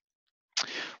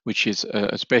 which is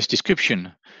a space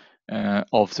description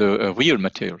of the real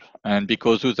material. And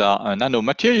because those are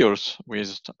nanomaterials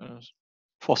with,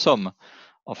 for some,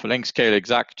 of a length scale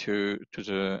exact to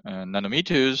the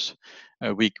nanometers,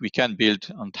 we can build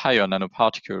entire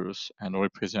nanoparticles and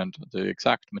represent the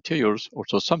exact materials.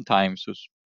 Also, sometimes those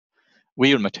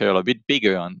real material are a bit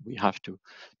bigger, and we have to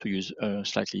use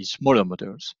slightly smaller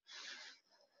models.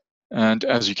 And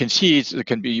as you can see, it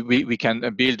can be we can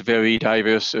build very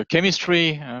diverse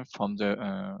chemistry from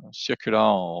the circular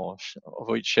or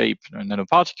ovoid shape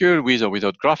nanoparticle with or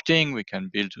without grafting. We can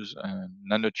build those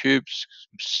nanotubes,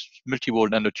 multi-wall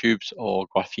nanotubes, or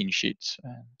graphene sheets.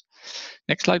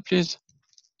 Next slide, please.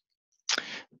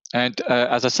 And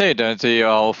as I said, they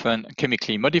are often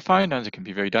chemically modified, and they can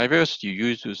be very diverse. You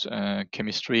use this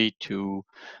chemistry to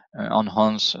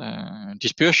enhance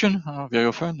dispersion very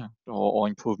often, or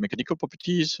improve mechanical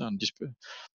properties, and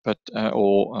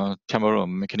or thermal or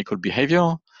mechanical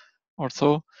behavior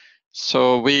also.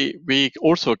 So we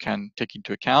also can take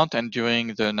into account, and during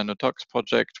the NanoTox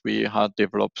project, we had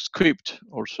developed script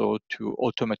also to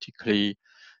automatically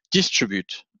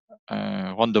distribute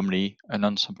randomly an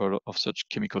ensemble of such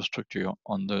chemical structure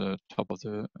on the top of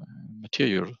the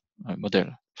material model.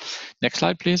 Next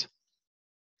slide, please.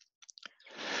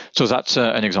 So that's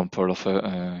an example of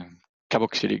a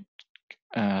carboxylic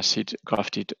acid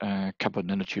grafted carbon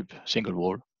nanotube single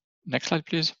wall. Next slide,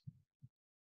 please.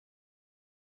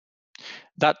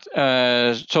 That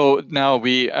so now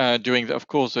we during of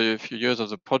course a few years of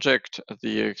the project,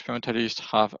 the experimentalists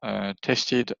have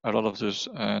tested a lot of those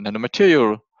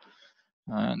nanomaterial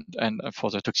and for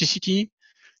the toxicity,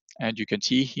 and you can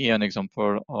see here an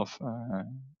example of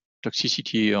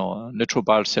toxicity or neutral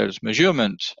cells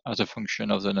measurement as a function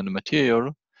of the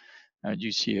nanomaterial, and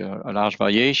you see large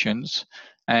variations.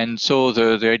 And so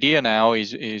the idea now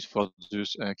is for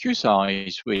this QSAR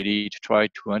is really to try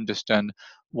to understand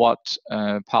what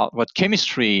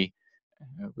chemistry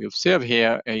we observe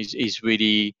here is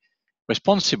really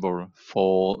responsible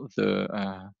for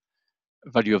the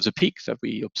value of the peak that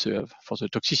we observe for the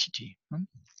toxicity.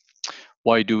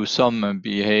 Why do some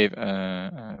behave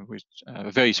with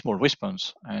a very small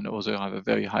response and others have a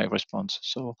very high response?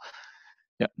 So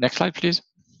yeah, next slide, please.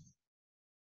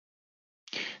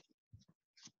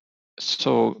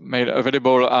 So made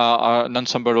available are an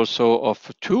ensemble also of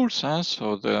tools.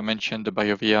 So I mentioned the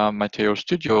BioVia Material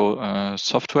Studio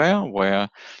software, where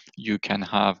you can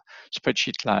have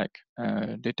spreadsheet-like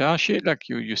data sheet like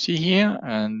you see here,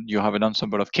 and you have an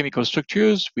ensemble of chemical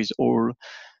structures with all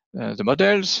the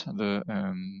models, the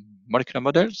molecular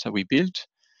models that we built,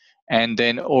 and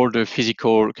then all the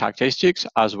physical characteristics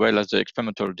as well as the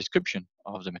experimental description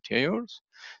of the materials.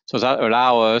 So that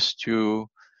allows us to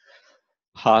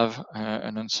have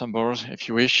an ensemble, if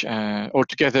you wish,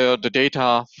 altogether the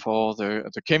data for the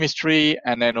chemistry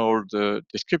and then all the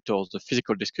descriptors, the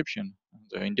physical description,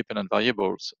 the independent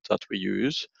variables that we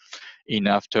use in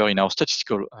our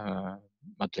statistical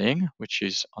modeling, which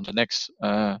is on the next,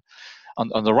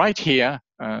 on the right here,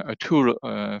 a tool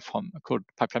called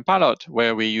Pipeline Pilot,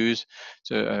 where we use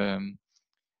the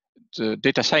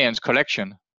data science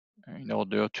collection in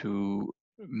order to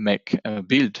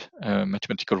build a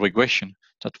mathematical regression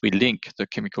that will link the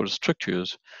chemical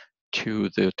structures to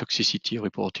the toxicity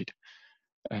reported.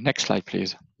 Next slide,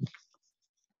 please.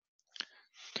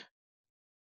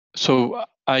 So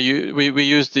we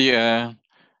use the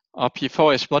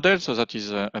RP4S model, so that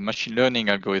is a machine learning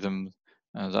algorithm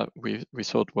that we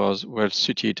thought was well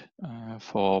suited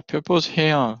for purpose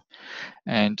here.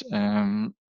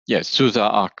 And yes, those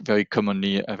are very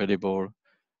commonly available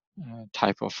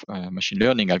type of machine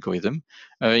learning algorithm.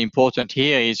 Important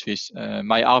here is this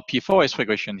my RP4S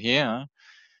regression here,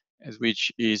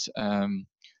 which is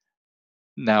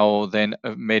now then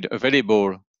made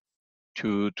available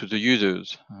to the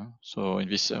users. So in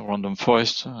this random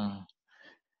forest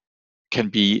can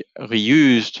be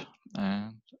reused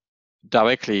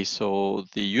directly. So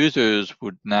the users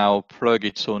would now plug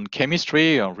its own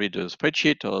chemistry or read a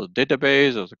spreadsheet or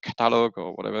database or the catalog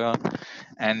or whatever,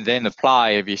 and then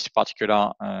apply this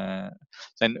particular,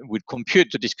 then would compute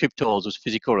the descriptors, those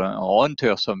physical, or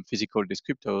enter some physical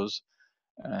descriptors,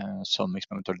 some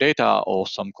experimental data or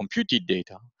some computed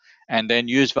data, and then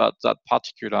use that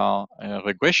particular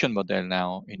regression model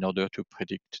now in order to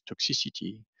predict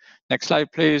toxicity. Next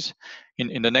slide, please.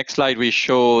 In the next slide, we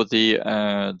show the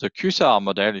QSAR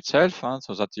model itself.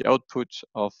 So that's the output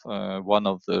of one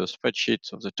of the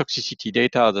spreadsheets of the toxicity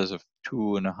data. There's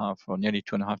 2.5 or nearly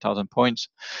 2,500 points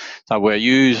that were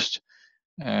used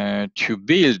to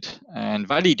build and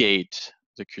validate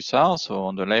the QSAR. So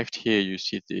on the left here, you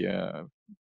see the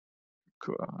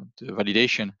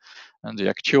validation and the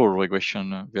actual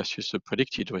regression versus the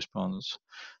predicted response.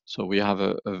 So we have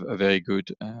a very good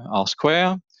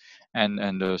R-square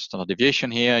and the standard deviation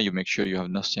here. You make sure you have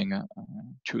nothing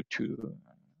too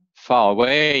far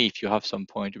away. If you have some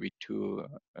point a bit too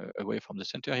away from the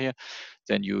center here,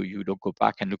 then you don't go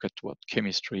back and look at what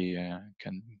chemistry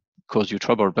can cause you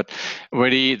trouble. But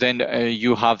really, then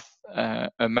you have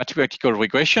a mathematical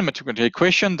regression, mathematical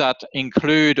equation that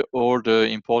include all the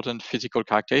important physical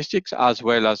characteristics as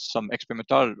well as some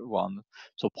experimental one.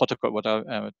 So protocol, what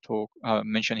I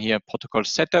mentioned here, protocol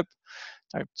setup,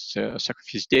 that's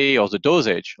sacrifice day or the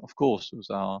dosage. Of course, those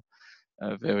are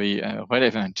very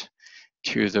relevant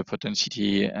to the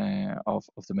potency of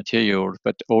the material,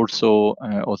 but also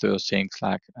other things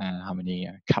like how many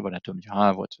carbon atoms you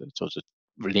have, so the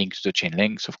links, the chain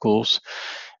lengths, of course,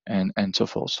 and so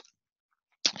forth.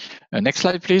 Next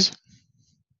slide, please.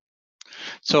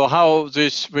 So how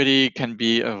this really can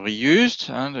be reused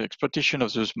and the exploitation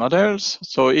of those models.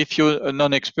 So if you're a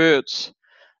non-expert,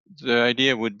 the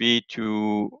idea would be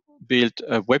to build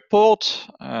a web port,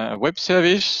 a web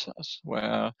service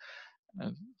where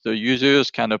the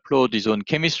users can upload his own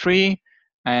chemistry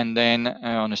and then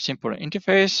on a simple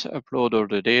interface, upload all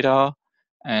the data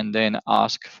and then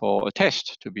ask for a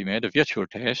test to be made, a virtual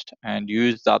test, and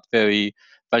use that very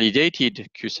validated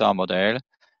QSAR model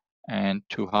and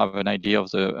to have an idea of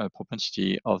the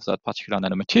propensity of that particular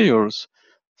nanomaterials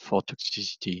for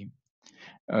toxicity.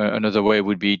 Another way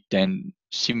would be then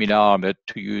similar, but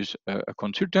to use a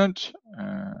consultant,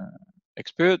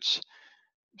 experts,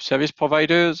 service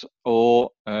providers, or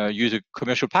use a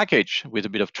commercial package with a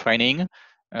bit of training.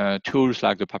 Tools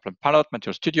like the Pipeline Pilot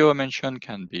Material Studio I mentioned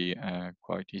can be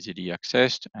quite easily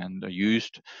accessed and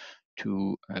used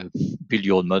to build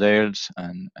your own models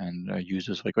and use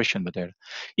those regression models.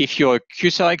 If you're a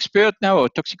QSAR expert now or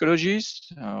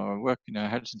toxicologist, work in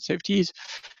health and safeties,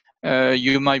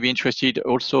 you might be interested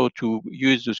also to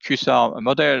use those QSAR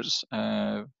models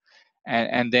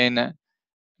and then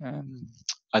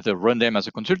either run them as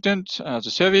a consultant, as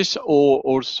a service, or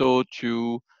also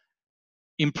to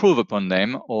improve upon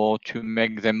them or to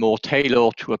make them more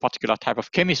tailored to a particular type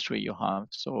of chemistry you have.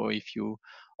 So if you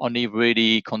only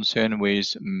really concerned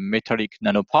with metallic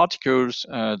nanoparticles,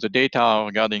 the data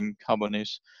regarding carbonate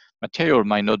material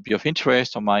might not be of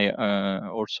interest or might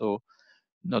also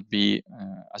not be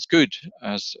as good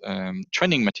as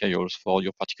training materials for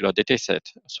your particular data set.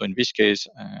 So in this case,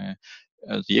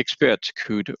 the expert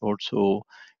could also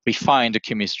refine the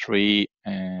chemistry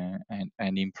and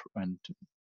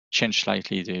change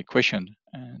slightly the equation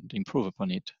and improve upon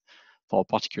it for a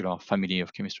particular family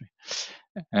of chemistry.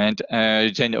 And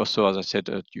then also, as I said,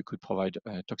 you could provide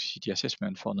a toxicity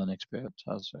assessment for non-experts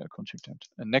as a consultant.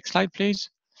 Next slide, please.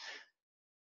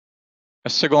 A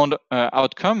second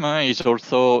outcome is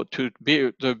also to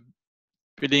be the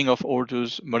building of all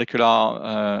those molecular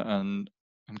and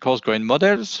coarse-grained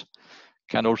models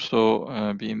can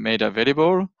also be made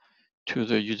available to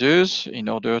the users in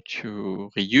order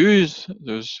to reuse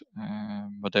those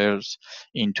models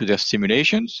into their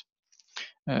simulations.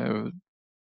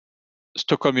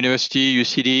 Stockholm University,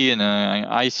 UCD, and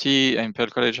IC and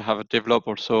Imperial College have developed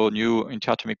also new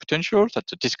interatomic potentials.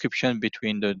 That's a description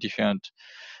between the different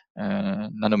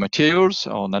nanomaterials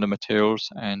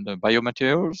and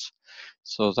biomaterials.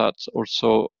 So that's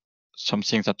also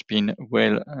something that's been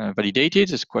well validated.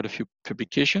 There's quite a few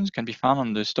publications can be found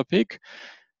on this topic.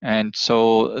 And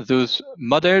so those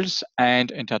models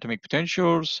and interatomic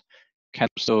potentials can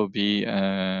also be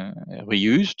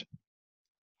reused.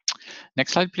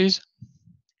 Next slide, please.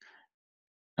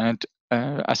 And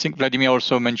I think Vladimir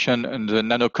also mentioned the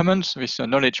Nano Commons, this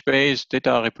knowledge-based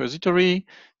data repository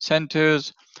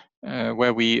centers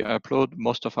where we upload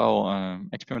most of our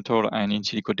experimental and in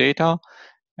silico data.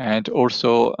 And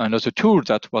also another tool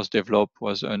that was developed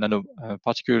was a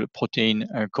nanoparticle protein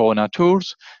corona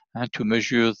tools to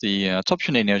measure the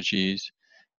absorption energies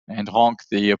and rank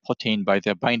the protein by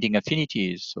their binding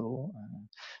affinities. So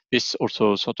this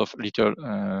also sort of little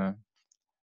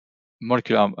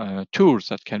molecular tools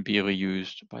that can be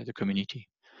reused by the community.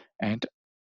 And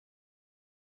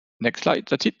next slide,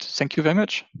 that's it. Thank you very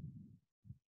much.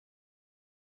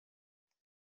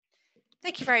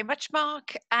 Thank you very much,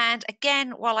 Mark. And again,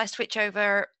 while I switch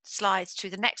over slides to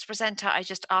the next presenter, I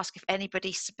just ask if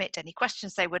anybody submit any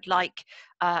questions they would like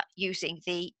using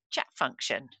the chat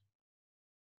function.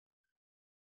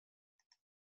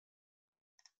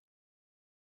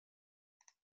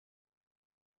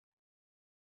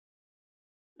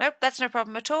 Nope, that's no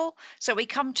problem at all. So we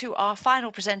come to our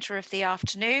final presenter of the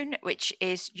afternoon, which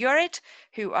is Jorid,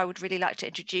 who I would really like to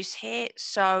introduce here.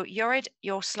 So Jorid,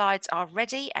 your slides are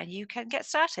ready and you can get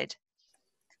started.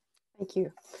 Thank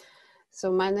you.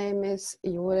 So my name is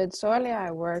Jorid Sorli. I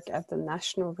work at the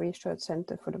National Research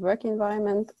Center for the Work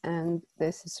Environment, and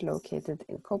this is located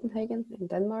in Copenhagen, in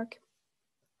Denmark.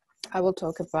 I will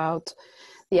talk about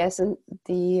the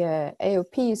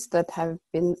AOPs that have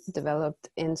been developed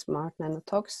in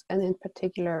SmartNanoTox, and in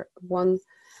particular one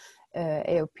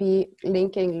AOP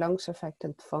linking lung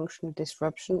surfactant functional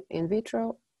disruption in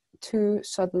vitro to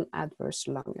sudden adverse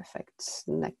lung effects.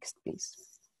 Next, please.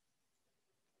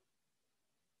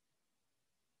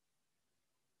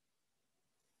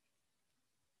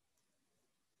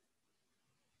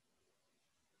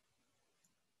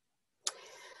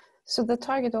 So the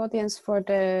target audience for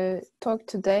the talk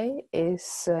today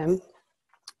is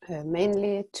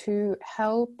mainly to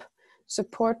help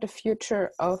support the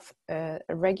future of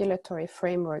regulatory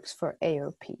frameworks for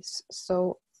AOPs.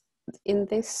 So in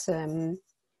this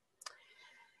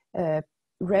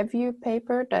review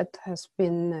paper that has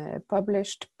been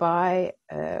published by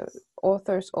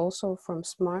authors also from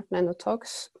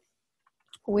SmartNanoTox.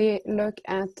 We look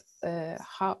at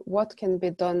what can be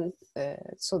done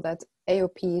so that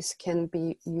AOPs can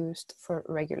be used for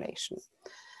regulation.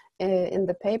 In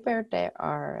the paper, there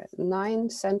are 9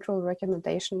 central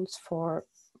recommendations for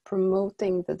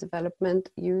promoting the development,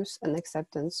 use, and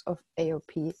acceptance of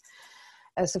AOP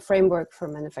as a framework for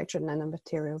manufactured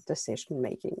nanomaterial decision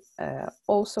making.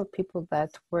 Also, people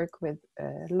that work with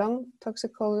lung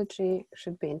toxicology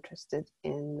should be interested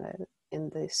in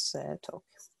this talk.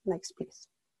 Next, please.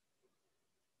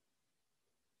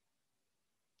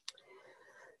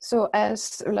 So,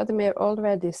 as Vladimir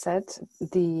already said,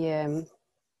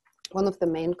 one of the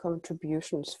main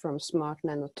contributions from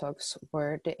SmartNanoTox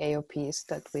were the AOPs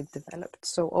that we developed.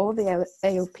 So all the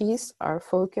AOPs are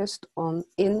focused on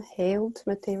inhaled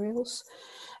materials,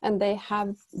 and they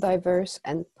have diverse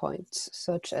endpoints,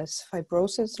 such as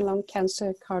fibrosis, lung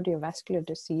cancer, cardiovascular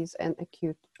disease, and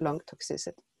acute lung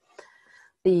toxicity.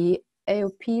 The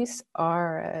AOPs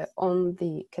are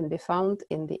can be found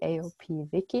in the AOP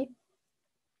wiki.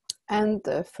 And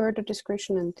further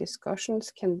description and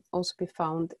discussions can also be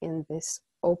found in this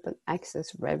open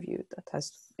access review that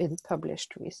has been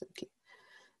published recently.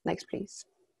 Next, please.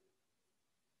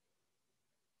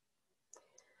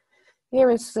 Here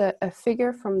is a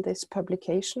figure from this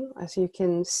publication. As you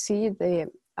can see,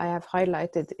 I have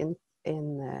highlighted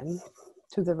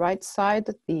to the right side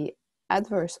the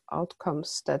adverse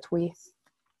outcomes that we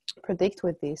predict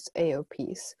with these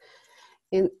AOPs.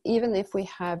 Even if we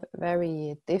have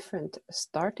very different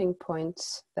starting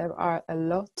points, there are a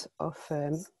lot of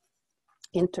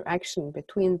interaction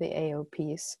between the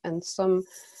AOPs and some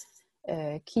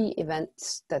key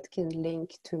events that can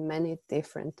link to many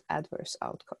different adverse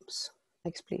outcomes.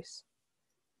 Next, please.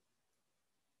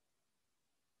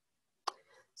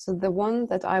 So the one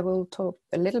that I will talk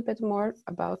a little bit more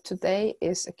about today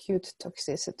is acute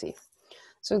toxicity.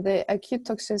 So the acute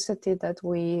toxicity that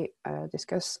we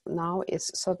discuss now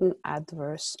is sudden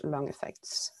adverse lung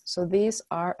effects. So these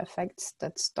are effects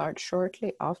that start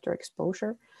shortly after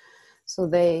exposure. So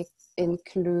they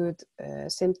include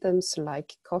symptoms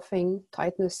like coughing,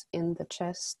 tightness in the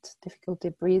chest, difficulty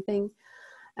breathing,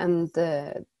 and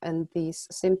these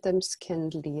symptoms can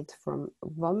lead from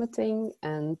vomiting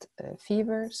and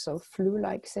fever, so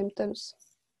flu-like symptoms.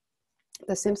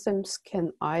 The symptoms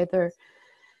can either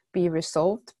be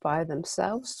resolved by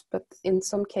themselves, but in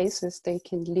some cases they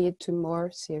can lead to more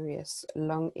serious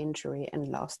lung injury and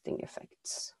lasting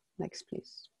effects. Next,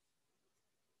 please.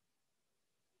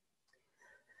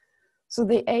 So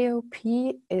the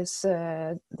AOP is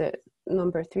the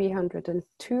number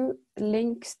 302,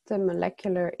 links the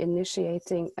molecular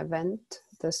initiating event,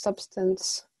 the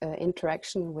substance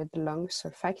interaction with lung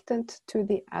surfactant, to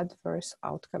the adverse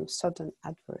outcome, sudden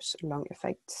adverse lung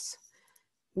effects.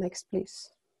 Next, please.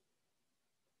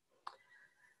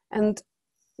 And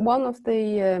one of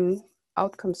the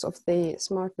outcomes of the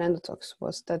SmartNanoTox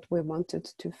was that we wanted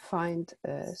to find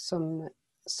some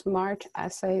smart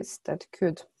assays that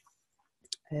could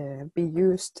be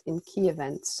used in key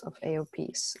events of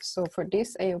AOPs. So for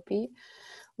this AOP,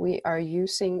 we are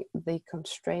using the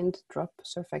constrained drop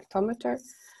surfactometer,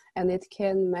 and it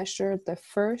can measure the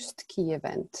first key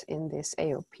event in this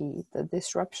AOP, the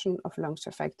disruption of lung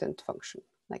surfactant function.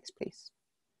 Next, please.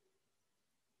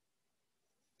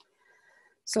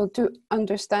 So to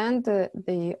understand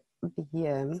the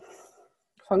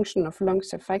function of lung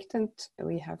surfactant,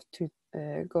 we have to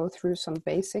go through some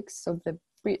basics. So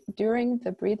during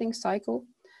the breathing cycle,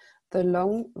 the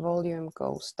lung volume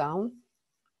goes down.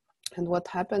 And what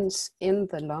happens in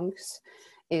the lungs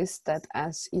is that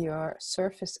as your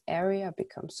surface area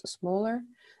becomes smaller,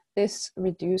 this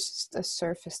reduces the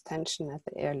surface tension at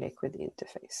the air-liquid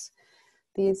interface.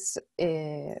 These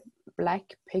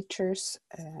black pictures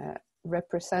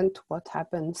represent what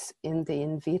happens in the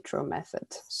in vitro method.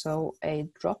 So a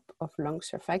drop of lung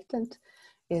surfactant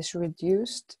is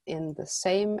reduced in the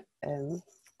same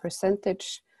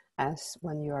percentage as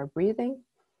when you are breathing,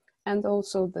 and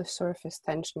also the surface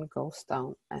tension goes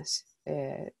down as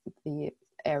the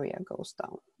area goes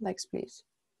down. Next, please.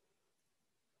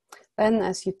 Then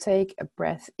as you take a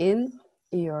breath in,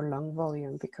 your lung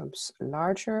volume becomes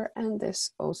larger, and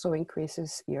this also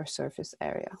increases your surface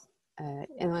area.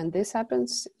 And when this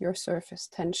happens, your surface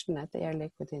tension at the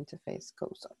air-liquid interface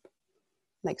goes up.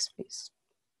 Next, please.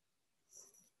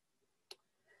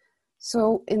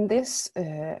 So in this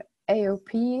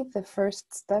AOP, the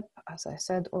first step, as I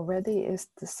said already, is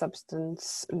the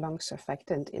substance lung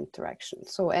surfactant interaction.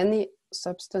 So any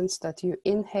substance that you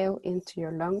inhale into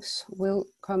your lungs will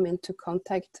come into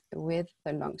contact with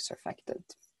the lung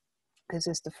surfactant. This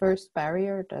is the first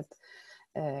barrier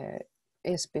that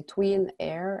is between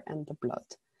air and the blood.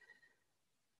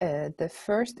 The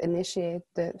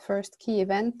first key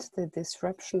event, the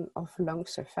disruption of lung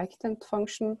surfactant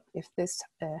function. If this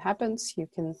happens,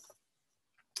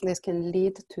 this can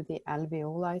lead to the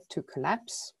alveoli to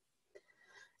collapse.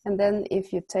 And then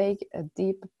if you take a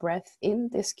deep breath in,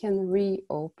 this can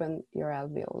reopen your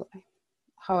alveoli.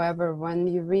 However, when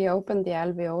you reopen the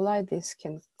alveoli, this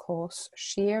can cause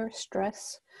shear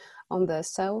stress on the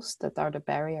cells that are the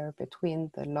barrier between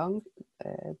the lung,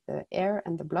 the air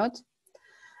and the blood,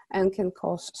 and can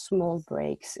cause small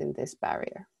breaks in this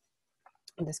barrier.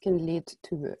 And this can lead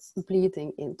to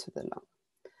bleeding into the lung.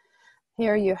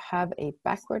 Here you have a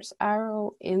backwards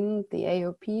arrow in the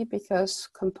AOP because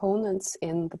components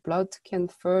in the blood can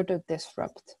further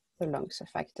disrupt the lung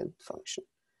surfactant function.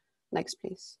 Next,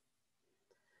 please.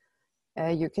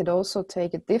 You could also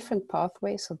take a different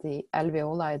pathway, so the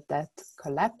alveoli that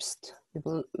collapsed,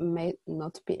 you may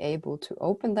not be able to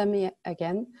open them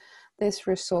again. This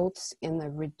results in a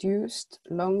reduced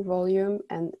lung volume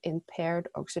and impaired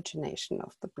oxygenation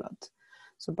of the blood.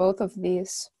 So both of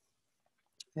these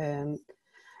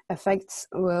effects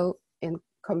will in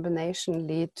combination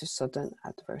lead to sudden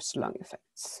adverse lung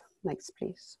effects. Next,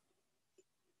 please.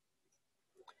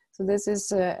 So this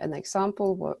is an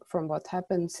example from what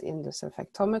happens in the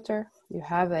surfactometer. You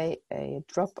have a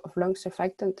drop of lung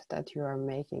surfactant that you are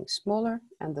making smaller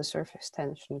and the surface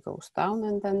tension goes down,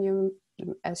 and then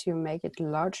as you make it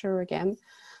larger again,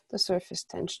 the surface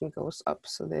tension goes up.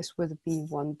 So this would be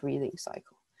one breathing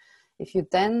cycle. If you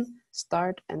then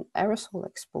start an aerosol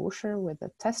exposure with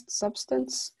a test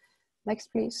substance,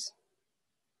 next please.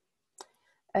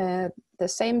 The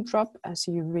same drop, as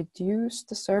you reduce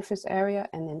the surface area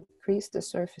and increase the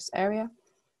surface area,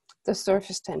 the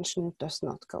surface tension does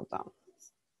not go down.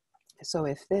 So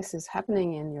if this is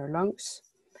happening in your lungs,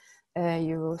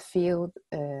 you will feel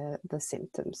the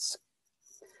symptoms.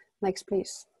 Next,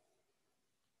 please.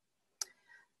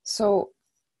 So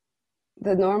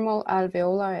the normal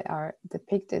alveoli are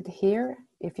depicted here.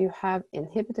 If you have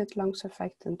inhibited lung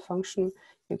surfactant function,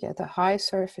 you get a high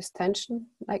surface tension.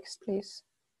 Next, please.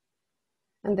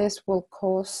 And this will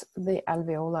cause the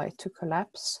alveoli to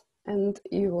collapse, and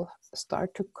you will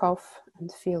start to cough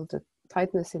and feel the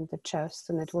tightness in the chest,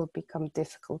 and it will become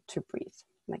difficult to breathe.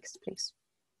 Next, please.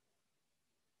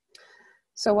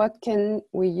 So what can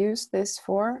we use this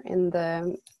for?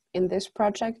 In this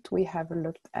project, we have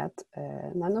looked at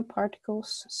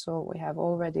nanoparticles. So we have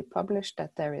already published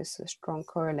that there is a strong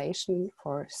correlation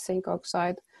for zinc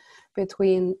oxide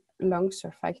between lung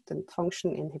surfactant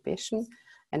function inhibition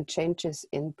and changes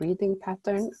in breathing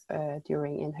pattern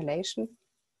during inhalation.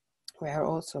 We are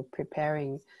also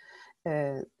preparing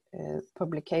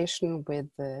publication with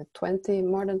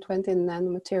more than 20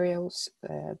 nanomaterials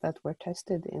that were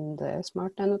tested in the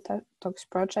SmartNanoTox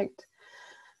project.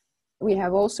 We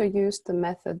have also used the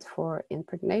method for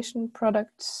impregnation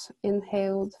products,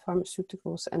 inhaled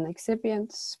pharmaceuticals and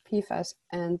excipients, PFAS,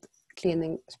 and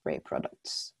cleaning spray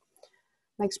products.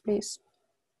 Next, please.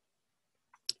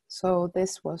 So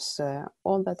this was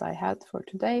all that I had for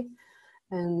today.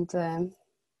 And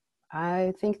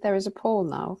I think there is a poll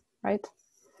now, right?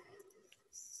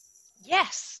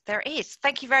 Yes, there is.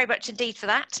 Thank you very much indeed for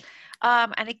that.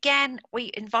 And again,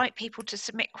 we invite people to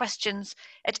submit questions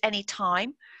at any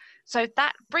time. So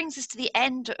that brings us to the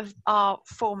end of our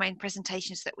 4 main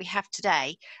presentations that we have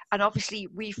today. And obviously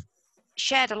we've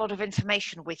shared a lot of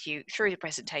information with you through the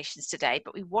presentations today,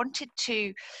 but we wanted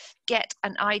to get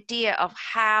an idea of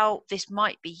how this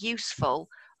might be useful,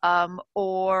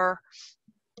 or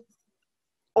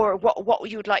what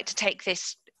you would like to take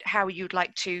this, how you'd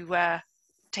like to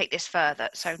take this further.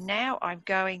 So now I'm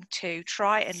going to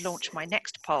try and launch my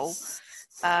next poll.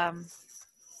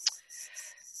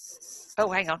 Oh,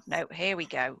 hang on. No, here we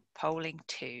go. Polling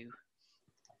 2.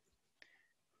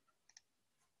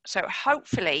 So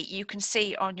hopefully you can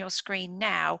see on your screen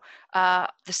now the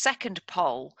second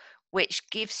poll, which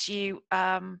gives you,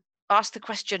 ask the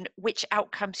question, which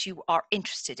outcomes you are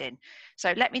interested in.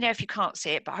 So let me know if you can't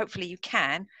see it, but hopefully you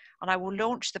can. And I will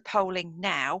launch the polling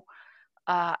now,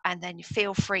 and then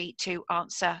feel free to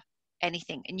answer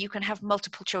anything. And you can have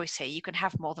multiple choice here. You can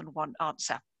have more than one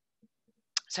answer.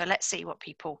 So let's see what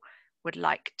people would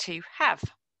like to have.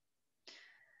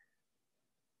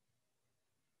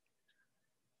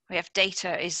 We have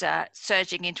data is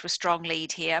surging into a strong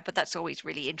lead here, but that's always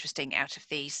really interesting out of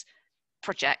these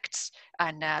projects.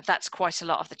 And that's quite a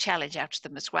lot of the challenge out of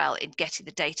them as well, in getting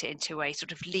the data into a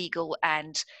sort of legal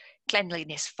and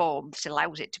cleanliness form that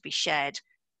allows it to be shared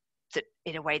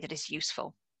in a way that is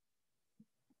useful.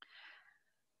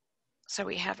 So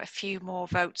we have a few more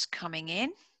votes coming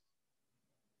in.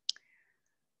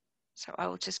 So I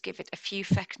will just give it a few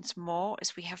seconds more,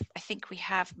 as I think we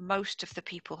have most of the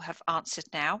people have answered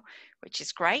now, which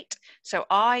is great. So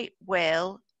I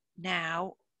will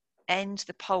now end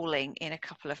the polling in a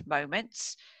couple of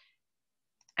moments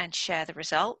and share the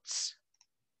results.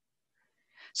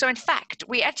 So in fact,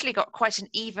 we actually got quite an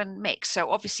even mix. So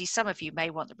obviously some of you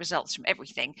may want the results from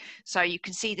everything. So you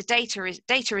can see the data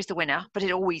is the winner, but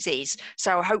it always is.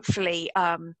 So hopefully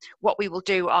what we will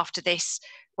do after this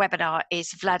webinar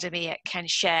is Vladimir can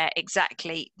share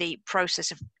exactly the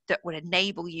process that would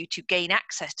enable you to gain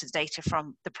access to the data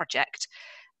from the project.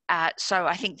 So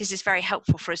I think this is very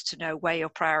helpful for us to know where your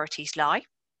priorities lie.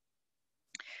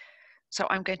 So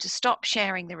I'm going to stop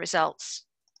sharing the results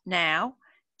now.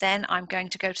 Then I'm going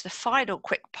to go to the final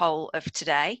quick poll of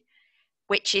today,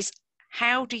 which is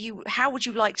how would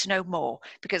you like to know more?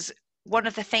 Because one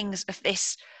of the things of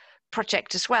this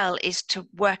project as well is to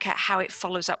work out how it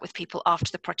follows up with people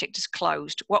after the project is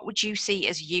closed. What would you see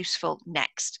as useful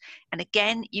next? And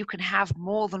again, you can have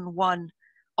more than one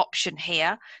option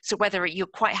here. So whether you're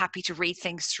quite happy to read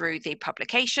things through the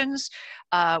publications,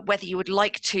 whether you would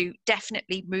like to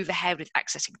definitely move ahead with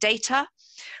accessing data,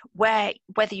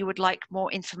 whether you would like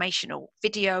more informational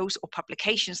videos or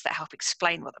publications that help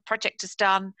explain what the project has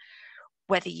done,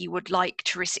 whether you would like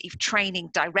to receive training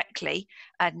directly,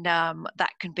 and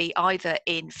that can be either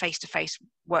in face-to-face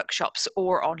workshops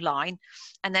or online.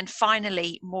 And then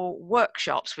finally, more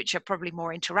workshops, which are probably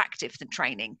more interactive than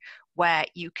training, where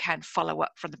you can follow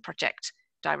up from the project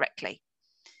directly.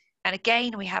 And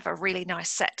again, we have a really nice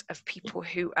set of people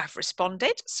who have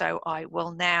responded. So I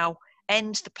will now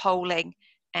end the polling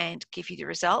and give you the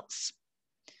results.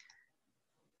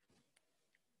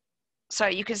 So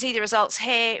you can see the results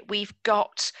here. We've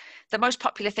got the most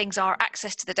popular things are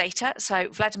access to the data. So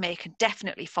Vladimir can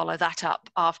definitely follow that up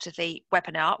after the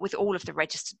webinar with all of the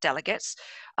registered delegates.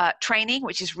 Training,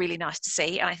 which is really nice to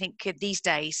see. And I think these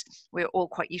days we're all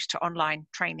quite used to online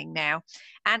training now.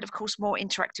 And of course, more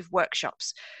interactive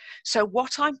workshops. So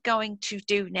what I'm going to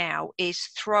do now is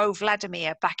throw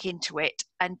Vladimir back into it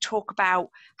and talk about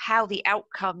how the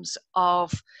outcomes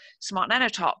of Smart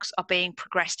Nanotox are being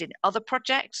progressed in other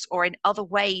projects or in other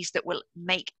ways that will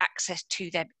make access to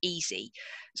them easy.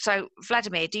 So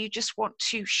Vladimir, do you just want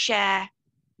to share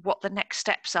what the next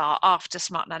steps are after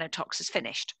Smart Nanotox is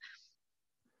finished?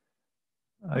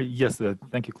 Yes,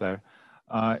 thank you, Claire.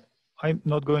 I'm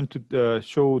not going to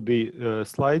show the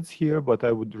slides here, but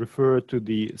I would refer to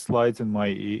the slides in my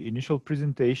initial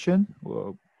presentation,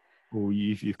 or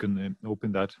if you can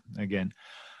open that again.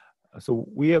 So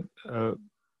we have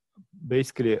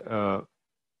basically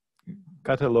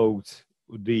cataloged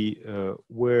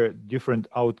where different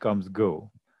outcomes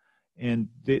go, and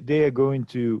they are going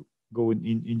to go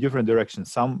in different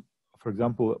directions. Some, for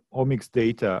example, omics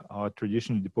data are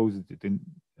traditionally deposited in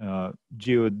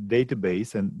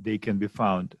geodatabase, and they can be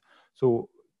found. So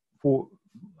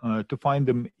to find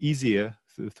them easier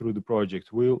through the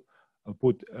project, we'll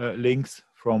put links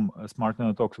from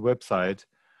SmartNanoTox website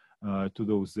to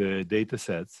those data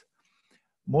sets.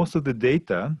 Most of the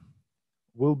data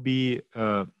will be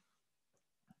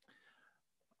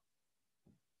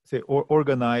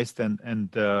organized and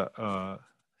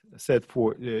set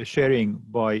for sharing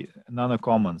by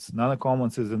Nanocommons.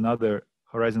 Nanocommons is another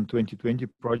Horizon 2020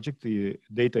 project, the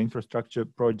data infrastructure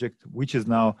project, which is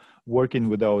now working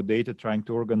with our data, trying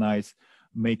to organize,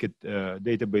 make it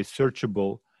database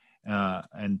searchable,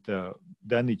 and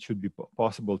then it should be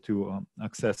possible to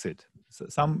access it. So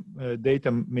some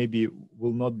data maybe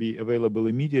will not be available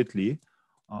immediately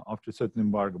after certain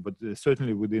embargo, but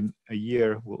certainly within a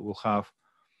year we'll have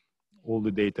all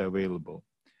the data available.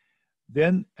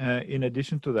 Then, in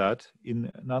addition to that, in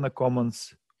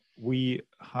Nanocommons, we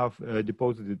have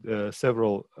deposited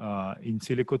several in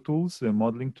silico tools,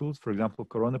 modeling tools, for example,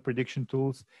 corona prediction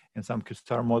tools, and some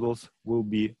QSTAR models will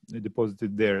be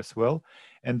deposited there as well.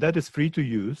 And that is free to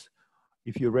use.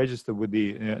 If you register with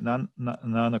the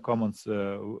Nanocommons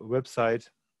website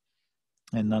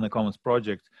and Nanocommons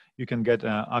project, you can get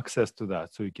access to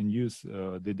that. So you can use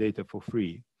the data for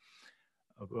free.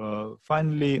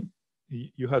 Finally,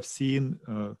 you have seen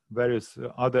various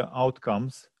other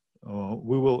outcomes.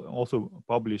 We will also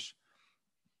publish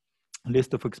a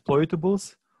list of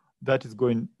exploitables. That is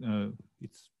going,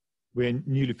 we're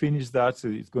nearly finished that, so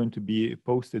it's going to be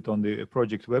posted on the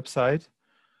project website,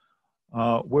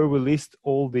 where we list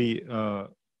all the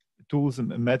tools and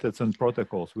methods and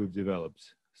protocols we've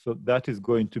developed. So that is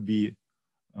going to be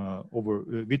over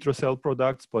vitro cell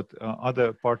products, but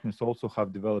other partners also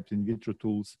have developed in vitro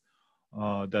tools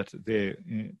that they're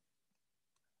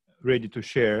ready to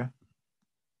share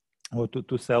or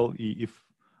to sell if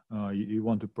you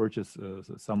want to purchase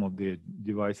some of the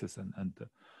devices. And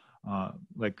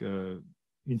like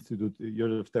Institute,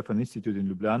 Josef Stefan Institute in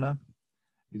Ljubljana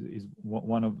is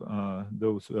one of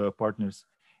those partners.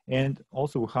 And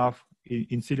also we have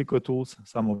in silico tools,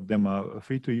 some of them are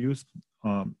free to use,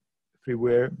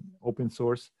 freeware, open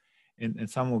source, and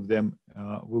some of them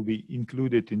will be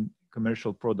included in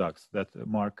commercial products that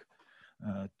Mark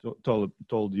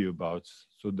told you about.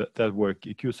 So that work,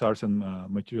 QSARS and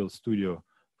Material Studio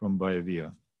from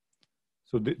BioVia.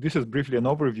 So this is briefly an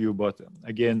overview, but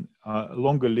again, a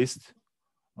longer list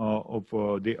of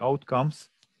the outcomes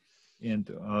and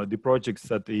the projects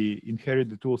that they inherit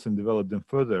the tools and develop them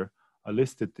further are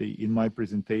listed in my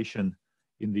presentation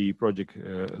in the project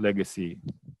legacy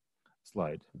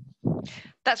slide.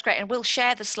 That's great, and we'll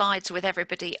share the slides with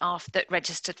everybody that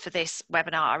registered for this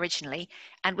webinar originally.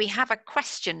 And we have a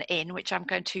question in which I'm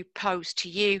going to pose to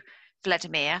you,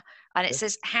 Vladimir, and it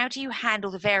says, how do you handle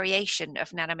the variation of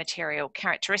nanomaterial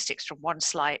characteristics from one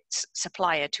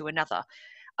supplier to another?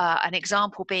 An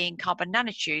example being carbon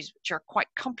nanotubes, which are quite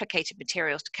complicated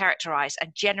materials to characterize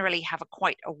and generally have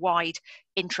quite a wide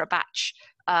intra-batch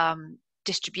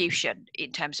distribution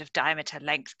in terms of diameter,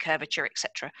 length, curvature,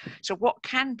 etc. So what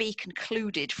can be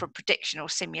concluded from prediction or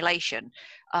simulation,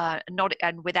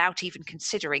 and without even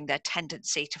considering their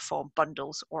tendency to form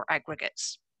bundles or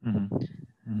aggregates? Mm-hmm.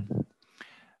 Mm-hmm.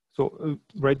 So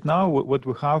right now, what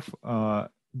we have,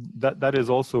 that is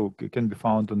also can be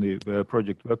found on the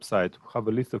project website. We have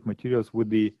a list of materials with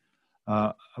the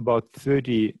about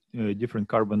 30 different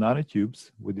carbon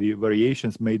nanotubes with the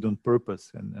variations made on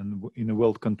purpose and in a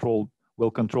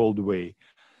well-controlled way.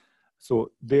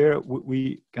 So there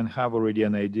we can have already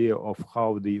an idea of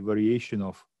how the variation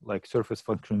of like surface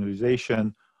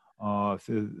functionalization,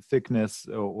 thickness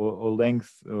or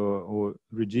length or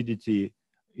rigidity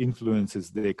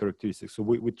influences the characteristics. So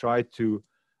we try to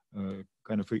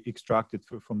kind of extract it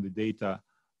from the data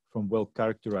from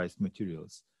well-characterized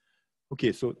materials.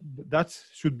 Okay, so that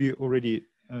should be already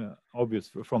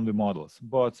obvious from the models.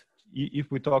 But if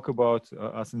we talk about,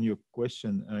 as in your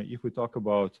question, if we talk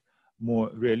about more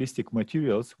realistic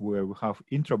materials where we have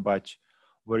intra-batch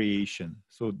variation,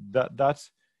 so that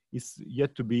is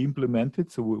yet to be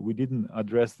implemented. So we didn't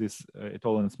address this at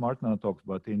all in SmartNanoTox,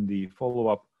 but in the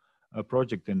follow-up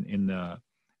project in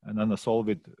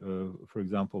Nanosolvit, for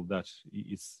example, that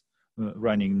is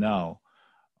running now.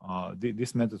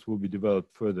 These methods will be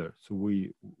developed further. So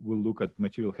we will look at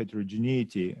material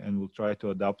heterogeneity and we'll try to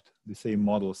adapt the same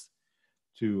models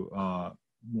to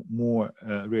more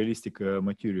realistic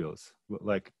materials,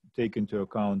 like take into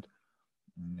account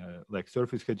like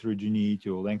surface heterogeneity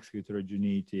or length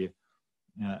heterogeneity,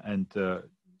 and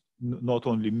not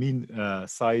only mean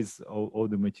size of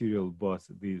the material, but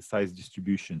the size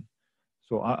distribution.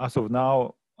 So as of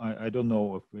now, I don't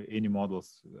know of any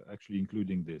models actually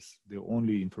including this. The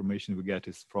only information we get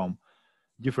is from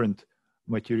different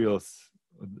materials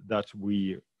that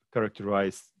we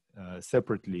characterize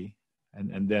separately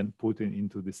and then put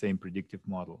into the same predictive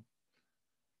model.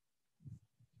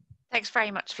 Thanks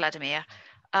very much, Vladimir.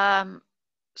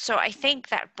 So I think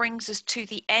that brings us to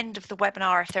the end of the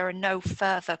webinar if there are no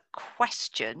further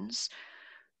questions.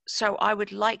 So I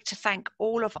would like to thank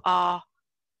all of our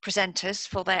presenters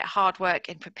for their hard work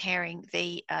in preparing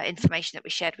the information that we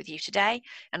shared with you today.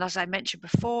 And as I mentioned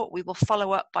before, we will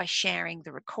follow up by sharing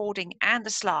the recording and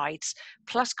the slides,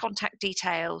 plus contact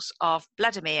details of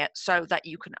Vladimir, so that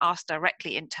you can ask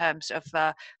directly in terms of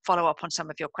follow up on some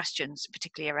of your questions,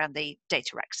 particularly around the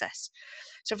data access.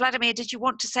 So Vladimir, did you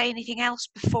want to say anything else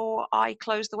before I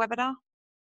close the webinar?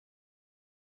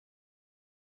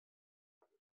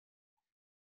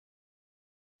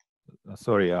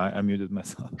 Sorry, I muted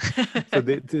myself. So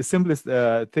the simplest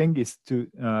thing is to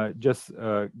just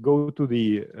go to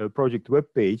the project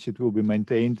webpage. It will be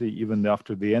maintained even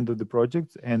after the end of the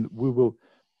project, and we will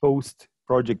post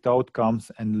project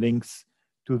outcomes and links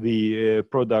to the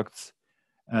products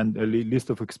and a list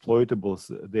of exploitables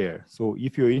there. So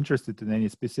if you're interested in any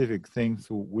specific things,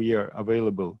 so we are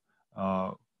available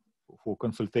for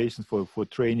consultations, for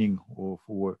training, or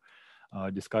for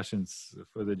discussions,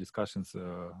 further discussions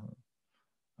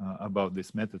about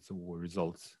these methods or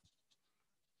results.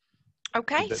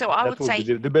 Okay, so I would say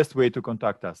the best way to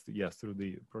contact us, yes, through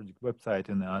the project website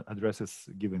and addresses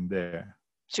given there.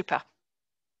 Super.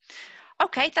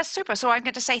 Okay, that's super. So I'm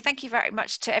going to say thank you very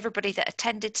much to everybody that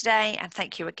attended today, and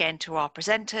thank you again to our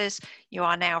presenters. You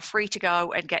are now free to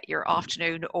go and get your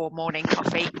afternoon or morning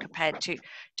coffee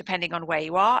depending on where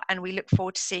you are, and we look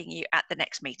forward to seeing you at the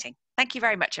next meeting. Thank you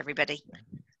very much, everybody.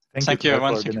 Thank you,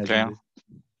 everyone. for Thank you, organizing Claire.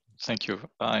 this. Thank you.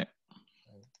 Bye.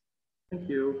 Thank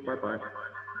you. Bye-bye.